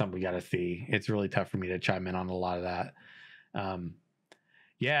 It's something we gotta see. It's really tough for me to chime in on a lot of that.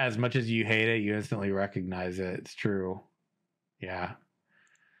 Yeah, as much as you hate it, you instantly recognize it. It's true. Yeah.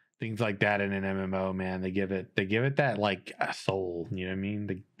 Things like that in an MMO, man, they give it that like a soul. You know what I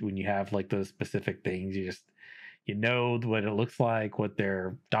mean? When you have like those specific things, you know what it looks like, what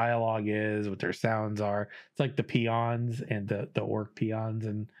their dialogue is, what their sounds are. It's like the peons and the orc peons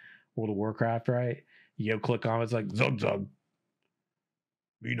in World of Warcraft, right? You click on it's like Zug Zug.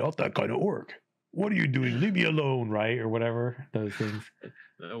 Me not that kind of orc. What are you doing? Leave me alone, right? Or whatever. Those things.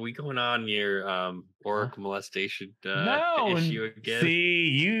 Are we going on your orc molestation No, issue again? see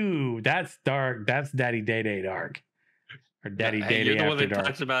you. That's dark. That's Daddy Day Day dark. Or Daddy Day You're Day the one after that dark.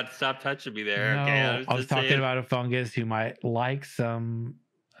 talks about stop touching me there. No, Okay, I was talking saying, about a fungus who might like some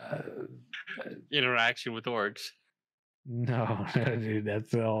interaction with orcs. No, dude,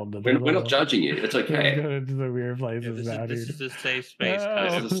 that's all. We're not judging you. It's okay. Going to the weird places now, This dude. is a safe space.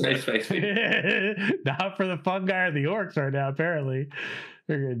 This is a safe space for you. Not for the fungi or the orcs right now, apparently.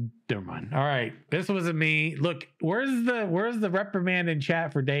 Never mind. All right. This wasn't me. Look, where's the reprimand in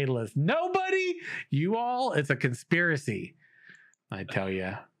chat for Daedalus? Nobody? You all? It's a conspiracy. I tell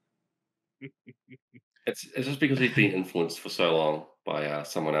you. It's just because he's been influenced for so long by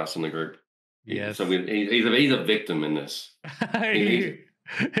someone else in the group. Yes. So he's a victim in this. Are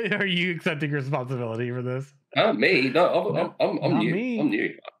you accepting responsibility for this? Me? No, I'm new. Me. I'm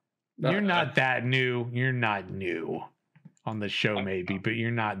new. You're not that new. You're not new on the show, maybe, but you're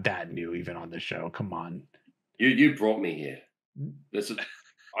not that new even on the show. Come on. You brought me here.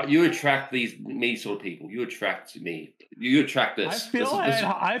 You attract me sort of people. You attract me. You attract this.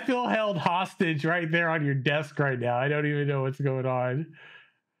 I feel held hostage right there on your desk right now. I don't even know what's going on.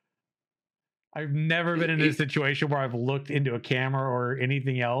 I've never been in a situation where I've looked into a camera or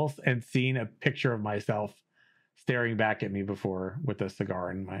anything else and seen a picture of myself staring back at me before with a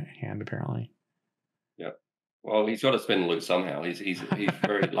cigar in my hand, apparently. Yeah. Well, he's got to spend loot somehow. He's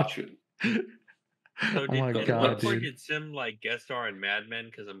very luxury. So oh my god, dude. Did Sim like guest star in Mad Men?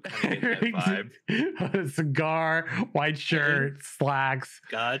 Because I'm kind of getting that vibe. A cigar, white shirt, slacks.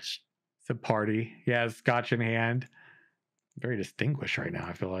 Scotch. It's a party. Yeah, scotch in hand. Very distinguished right now,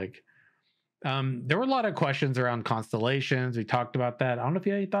 I feel like. There were a lot of questions around constellations. We talked about that. I don't know if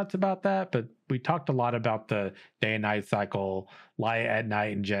you have any thoughts about that, but we talked a lot about the day and night cycle, light at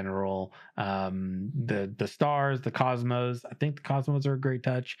night in general, the stars, the cosmos. I think the cosmos are a great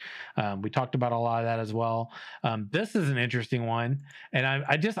touch. We talked about a lot of that as well. This is an interesting one, and I'm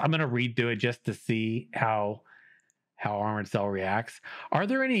going to read through it just to see how Armoredcell reacts. Are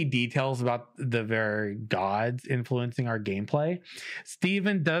there any details about the very gods influencing our gameplay?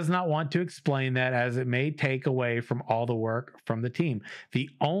 Steven does not want to explain that, as it may take away from all the work from the team. The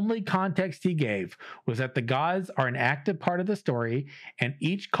only context he gave was that the gods are an active part of the story, and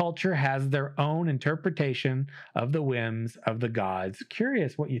each culture has their own interpretation of the whims of the gods.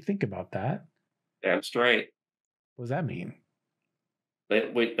 Curious what you think about that. Damn straight. What does that mean?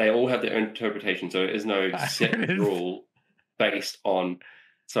 They all have their own interpretation, so there is no set rule based on.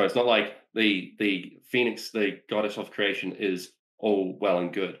 So it's not like the Phoenix, the goddess of creation, is all well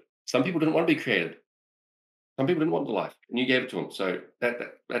and good. Some people didn't want to be created. Some people didn't want the life, and you gave it to them. So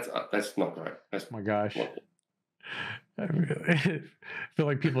that's not right. That's, oh my gosh. I feel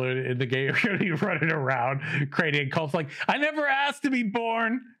like people in the game are going to be running around creating cults like, I never asked to be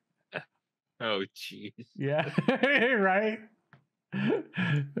born. Oh, jeez. Yeah, right?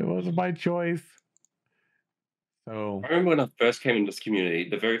 It wasn't my choice. So I remember when I first came into this community,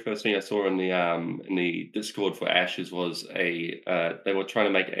 the very first thing I saw in the Discord for Ashes was they were trying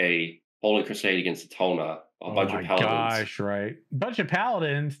to make a holy crusade against the Tolna. A bunch of paladins. Gosh, right? Bunch of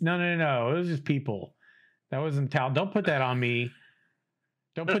paladins? No. It was just people. That wasn't Don't put that on me.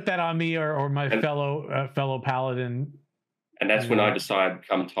 Don't put that on me or my fellow paladin. And that's when I decided to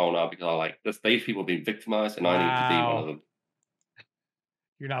become Tolna, because I like these people have been victimized, and I need to be one of them.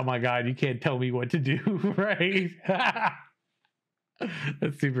 You're not my god. You can't tell me what to do, right?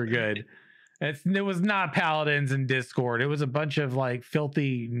 That's super good. It was not paladins in Discord. It was a bunch of like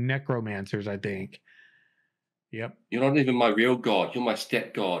filthy necromancers, I think. Yep. You're not even my real god. You're my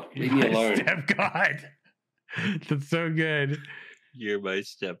step god. Leave me alone. Step god. That's so good. You're my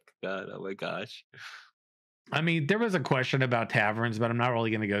step god. Oh my gosh. I mean, there was a question about taverns, but I'm not really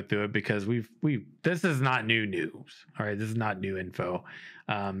going to go through it because this is not new news. All right, this is not new info.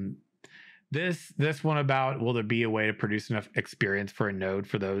 This one about, will there be a way to produce enough experience for a node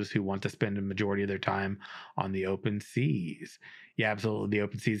for those who want to spend a majority of their time on the open seas? Yeah, absolutely. The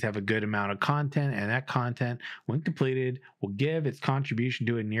open seas have a good amount of content, and that content, when completed, will give its contribution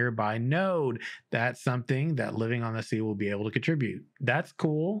to a nearby node. That's something that living on the sea will be able to contribute. That's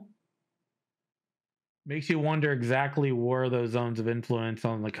cool. Makes you wonder exactly where those zones of influence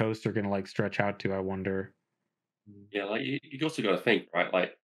on the coast are going to like stretch out to, I wonder. Yeah, like you also got to think, right?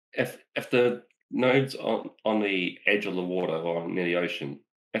 Like if the nodes on the edge of the water or near the ocean,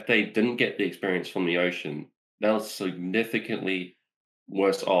 if they didn't get the experience from the ocean, they're significantly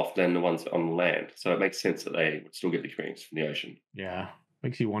worse off than the ones on the land. So it makes sense that they would still get the experience from the ocean. Yeah.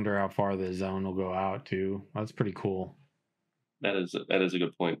 Makes you wonder how far the zone will go out too. That's pretty cool. That is a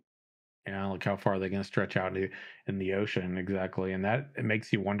good point. Yeah, like how far they can stretch out in the ocean exactly, and that it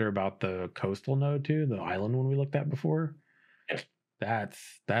makes you wonder about the coastal node too, the island one we looked at before. Yeah.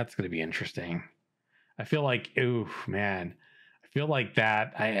 That's going to be interesting. I feel like, ooh, man, I feel like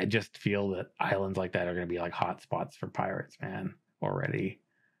that. I just feel that islands like that are going to be like hot spots for pirates, man, already.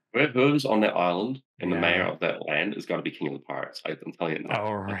 Whoever's on that island and the mayor Yeah. of that land is got to be king of the pirates. I'm telling you now.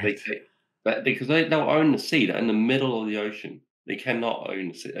 All Like, right. because they'll own the sea. They're in the middle of the ocean. They cannot own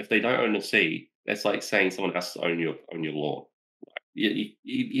the sea. If they don't own the sea, that's like saying someone has to own your lawn. You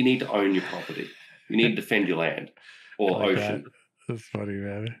need to own your property. You need to defend your land I or like that. ocean. That's funny,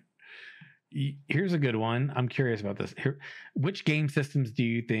 man. Here's a good one. I'm curious about this. Which game systems do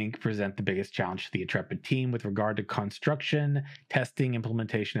you think present the biggest challenge to the Intrepid team with regard to construction, testing,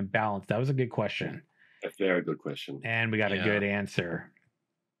 implementation, and balance? That was a good question. A very good question. And we got a good answer.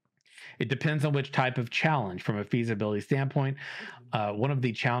 It depends on which type of challenge. From a feasibility standpoint, one of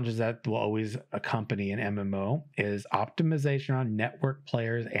the challenges that will always accompany an MMO is optimization on network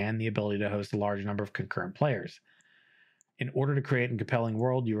players and the ability to host a large number of concurrent players. In order to create a compelling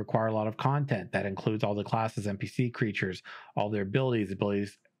world, you require a lot of content that includes all the classes, NPC creatures, all their abilities.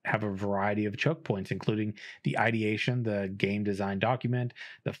 Abilities have a variety of choke points, including the ideation, the game design document,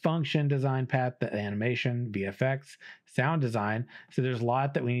 the function design path, the animation, VFX, sound design. So there's a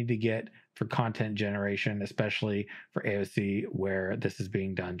lot that we need to get for content generation, especially for AOC, where this is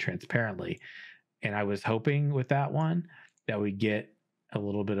being done transparently. And I was hoping with that one that we get a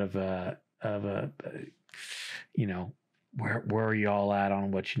little bit of a you know, where are y'all at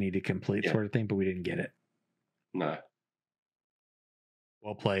on what you need to complete sort of thing, but we didn't get it. No.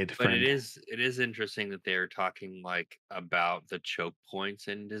 Well played, But friend. it is interesting that they're talking like about the choke points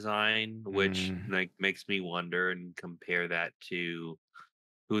in design, which like makes me wonder and compare that to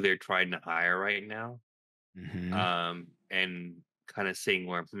who they're trying to hire right now. And kind of seeing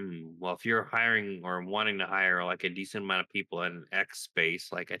where, well, if you're hiring or wanting to hire like a decent amount of people in X space,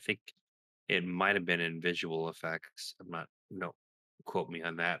 like I think it might have been in visual effects. I'm not, no, quote me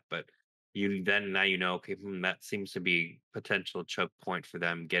on that, but now you know, okay, that seems to be potential choke point for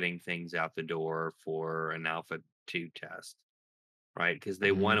them getting things out the door for an alpha 2 test, right? Because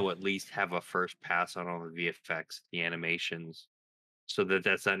they want to at least have a first pass on all the VFX, the animations, so that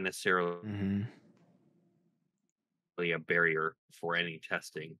that's not necessarily a barrier for any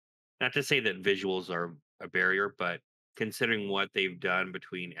testing. Not to say that visuals are a barrier, but considering what they've done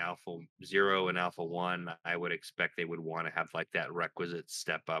between Alpha 0 and Alpha 1, I would expect they would want to have like that requisite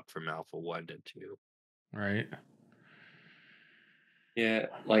step up from Alpha 1 to 2. Right. Yeah,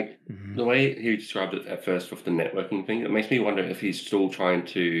 like the way he described it at first with the networking thing, it makes me wonder if he's still trying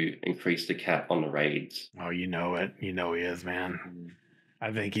to increase the cap on the raids. Oh, you know it. You know he is, man.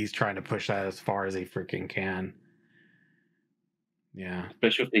 I think he's trying to push that as far as he freaking can. Yeah.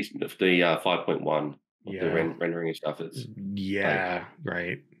 Especially with the 5.1 with the rendering and stuff. It's like,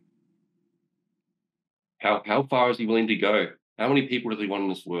 right. How far is he willing to go? How many people does he want in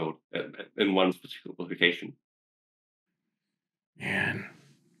this world in one particular location? Man,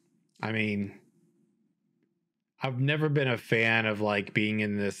 I mean, I've never been a fan of like being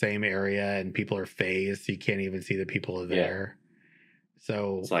in the same area and people are phased, so you can't even see the people are there.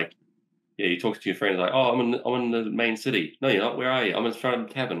 So it's like, you talk to your friends like, oh, I'm in the main city. No, you're not. Where are you? I'm in front of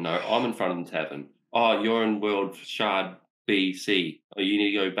the tavern. No, I'm in front of the tavern. Oh, you're in world shard B, C. Oh, you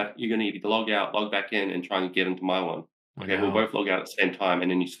need to go back. You're gonna need to log out, log back in, and try and get into my one. Okay, we'll both log out at the same time, and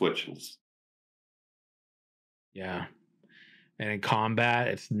then you switch. Yeah. And in combat,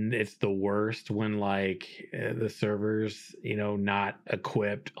 it's the worst when like the servers, not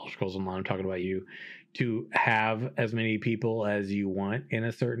equipped. Elder Scrolls Online, I'm talking about you, to have as many people as you want in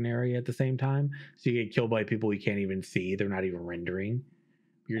a certain area at the same time. So you get killed by people you can't even see. They're not even rendering.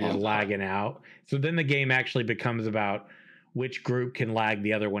 You're just lagging out. So then the game actually becomes about which group can lag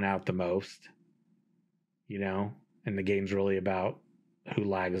the other one out the most. And the game's really about who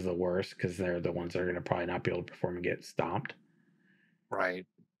lags the worst because they're the ones that are going to probably not be able to perform and get stomped. Right.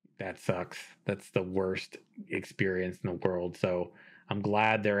 That sucks. That's the worst experience in the world. So I'm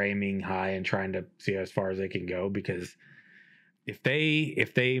glad they're aiming high and trying to see as far as they can go, because if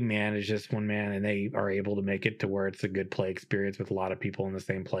they manage this one, man, and they are able to make it to where it's a good play experience with a lot of people in the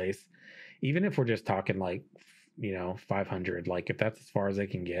same place, even if we're just talking like 500, like if that's as far as they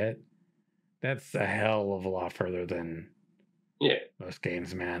can get, that's a hell of a lot further than most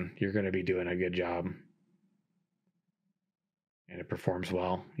games, man. You're going to be doing a good job. And it performs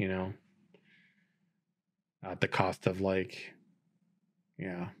well, at the cost of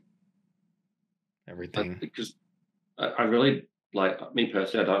everything. Because I really like me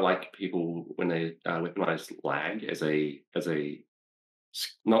personally, I don't like people when they weaponize lag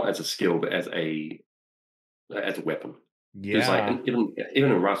not as a skill, but as a weapon. Because like Yeah.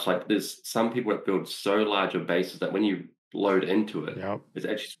 even in Rust, like there's some people that build so large of bases that when you load into it, Yep. it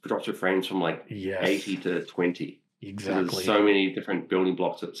actually drops your frames from like Yes. 80 to 20. Because there's Exactly. so many different building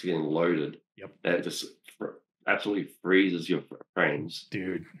blocks that's getting loaded Yep. that it just absolutely freezes your frames.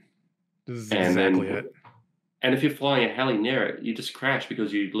 Dude, this is And exactly then it. and if you're flying a heli near it, you just crash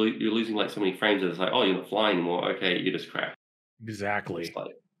because you're losing like so many frames. That it's like, oh, you're not flying anymore. Okay, you just crash. Exactly. It's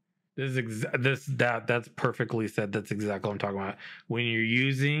like, This is that's perfectly said. That's exactly what I'm talking about. When you're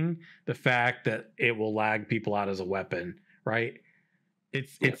using the fact that it will lag people out as a weapon, right? yeah,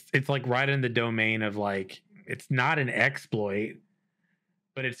 It's like right in the domain of like it's not an exploit,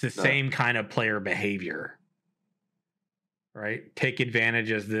 but it's the no, same kind of player behavior, right? Take advantage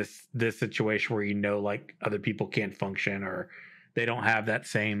of this situation where like other people can't function or they don't have that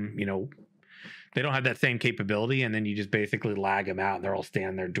same, they don't have that same capability, and then you just basically lag them out and they're all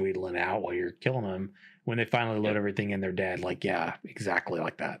standing there dweedling out while you're killing them. When they finally load yeah, everything in, they're dead. Like, yeah, exactly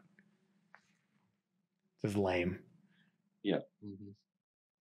like that. This is lame. yeah.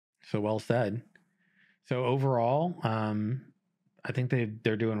 So well said. So overall, I think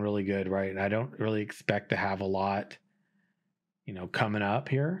they're doing really good, right? And I don't really expect to have a lot, coming up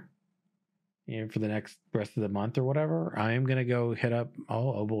here, for the next rest of the month or whatever. I am gonna go hit up.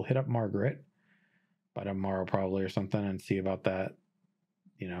 We'll hit up Margaret by tomorrow probably or something and see about that,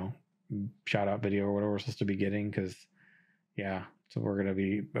 you know, shout out video or whatever we're supposed to be getting. Because yeah, so we're gonna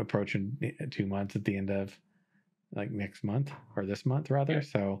be approaching 2 months at the end of like next month or this month rather. Yeah.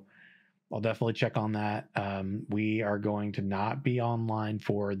 So I'll definitely check on that. We are going to not be online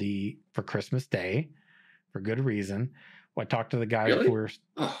for Christmas Day for good reason. Well, I talked to the guys Really? before.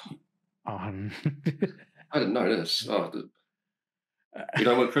 Oh, Um, I didn't know this. Oh, you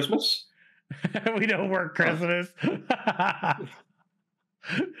don't want Christmas? we don't work Christmas.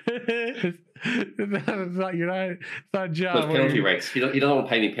 It's not, it's not a job. Those penalty rates. You don't want to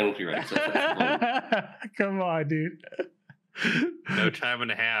pay any penalty rates. Come on, dude. No time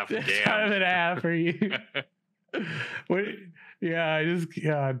and a half. Damn. Time and a half for you.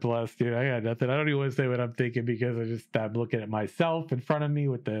 I'm blessed, dude. I got nothing. I don't even want to say what I'm thinking because I'm looking at myself in front of me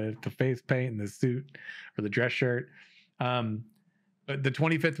with the face paint and the suit or the dress shirt. But the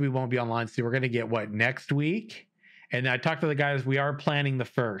 25th we won't be online, so we're gonna get what next week. And I talked to the guys. We are planning the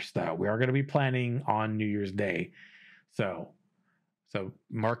 1st, though. We are going to be planning on New Year's Day. So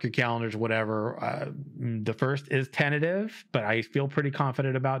mark your calendars, whatever. The 1st is tentative, but I feel pretty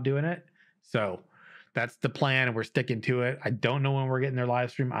confident about doing it. So that's the plan, and we're sticking to it. I don't know when we're getting their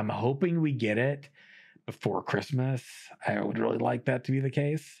live stream. I'm hoping we get it before Christmas. I would really like that to be the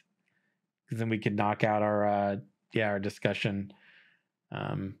case, because then we could knock out our discussion.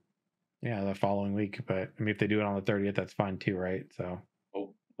 The following week. But I mean, if they do it on the 30th, that's fine too, right? So,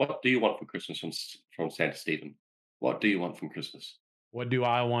 Well, what do you want for Christmas from Santa Stephen? What do you want from Christmas? what do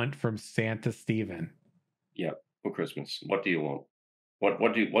I want from Santa Stephen? Yeah, for Christmas. What do you want? What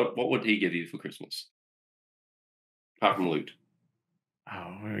would he give you for Christmas? Apart from loot.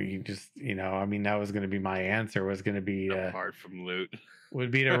 Oh, you just, I mean, that was going to be my answer. Was going to be Apart from loot.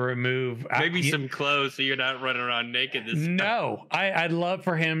 Would be to remove maybe some clothes so you're not running around naked. No, I'd love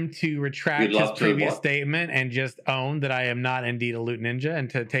for him to retract his previous statement and just own that I am not indeed a loot ninja, and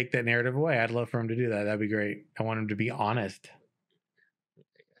to take that narrative away. I'd love for him to do that. That'd be great. I want him to be honest.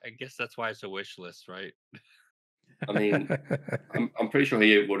 I guess that's why it's a wish list, right? I mean, I'm pretty sure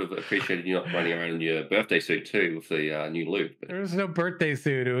he would have appreciated you not running around in your birthday suit too with the new loot. But... There was no birthday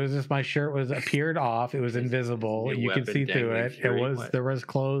suit. It was just my shirt appeared off. It was invisible. You could see through it. There was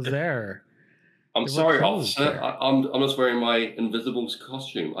clothes there. I'm sorry, officer. I'm just wearing my Invisible's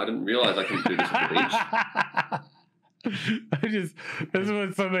costume. I didn't realize I couldn't do this at the beach. This is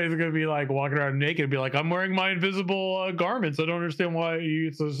what somebody's gonna be like walking around naked and be like, I'm wearing my invisible garments. I don't understand why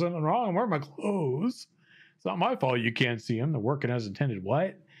there's something wrong. I'm wearing my clothes. It's not my fault you can't see them. They're working as intended.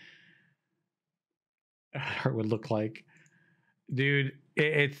 What? It would look like, dude.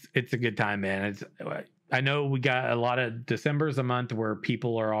 It's a good time, man. I know we got a lot of December's a month where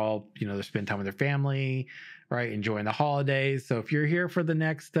people are all, they spend time with their family, right? Enjoying the holidays. So if you're here for the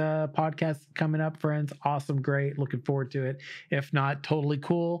next podcast coming up, friends, awesome, great. Looking forward to it. If not, totally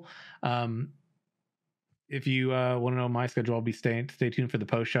cool. If you want to know my schedule, I'll be stay tuned for the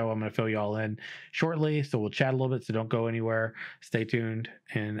post show. I'm going to fill you all in shortly. So we'll chat a little bit. So don't go anywhere. Stay tuned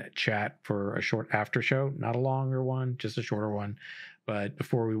and chat for a short after show. Not a longer one, just a shorter one. But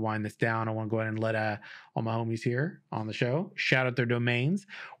before we wind this down, I want to go ahead and let all my homies here on the show shout out their domains,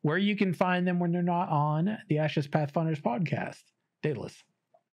 where you can find them when they're not on the Ashes Pathfinders podcast. Daedalus.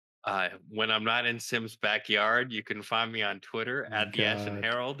 When I'm not in Sim's backyard, you can find me on Twitter at the Ashen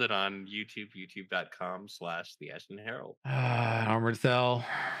Herald and on YouTube, youtube.com/the Ashen Herald. Armoredcell.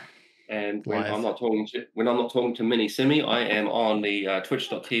 And when I'm not talking to Mini Simi, I am on the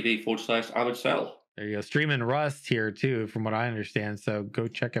twitch.tv/Armoredcell. There you go. Streaming Rust here too, from what I understand. So go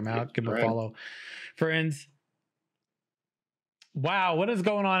check him out. Give him a follow. Friends. Wow, what is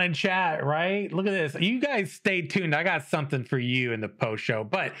going on in chat, right? Look at this. You guys stay tuned. I got something for you in the post show,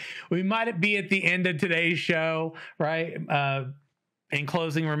 but we might be at the end of today's show, right? In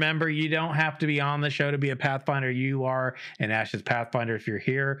closing, remember, you don't have to be on the show to be a Pathfinder. You are an Ashes Pathfinder if you're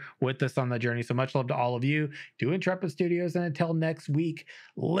here with us on the journey. So much love to all of you. Do Intrepid Studios. And until next week,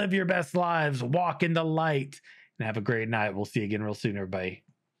 live your best lives, walk in the light, and have a great night. We'll see you again real soon, everybody.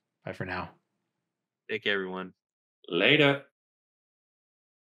 Bye for now. Take care, everyone. Later.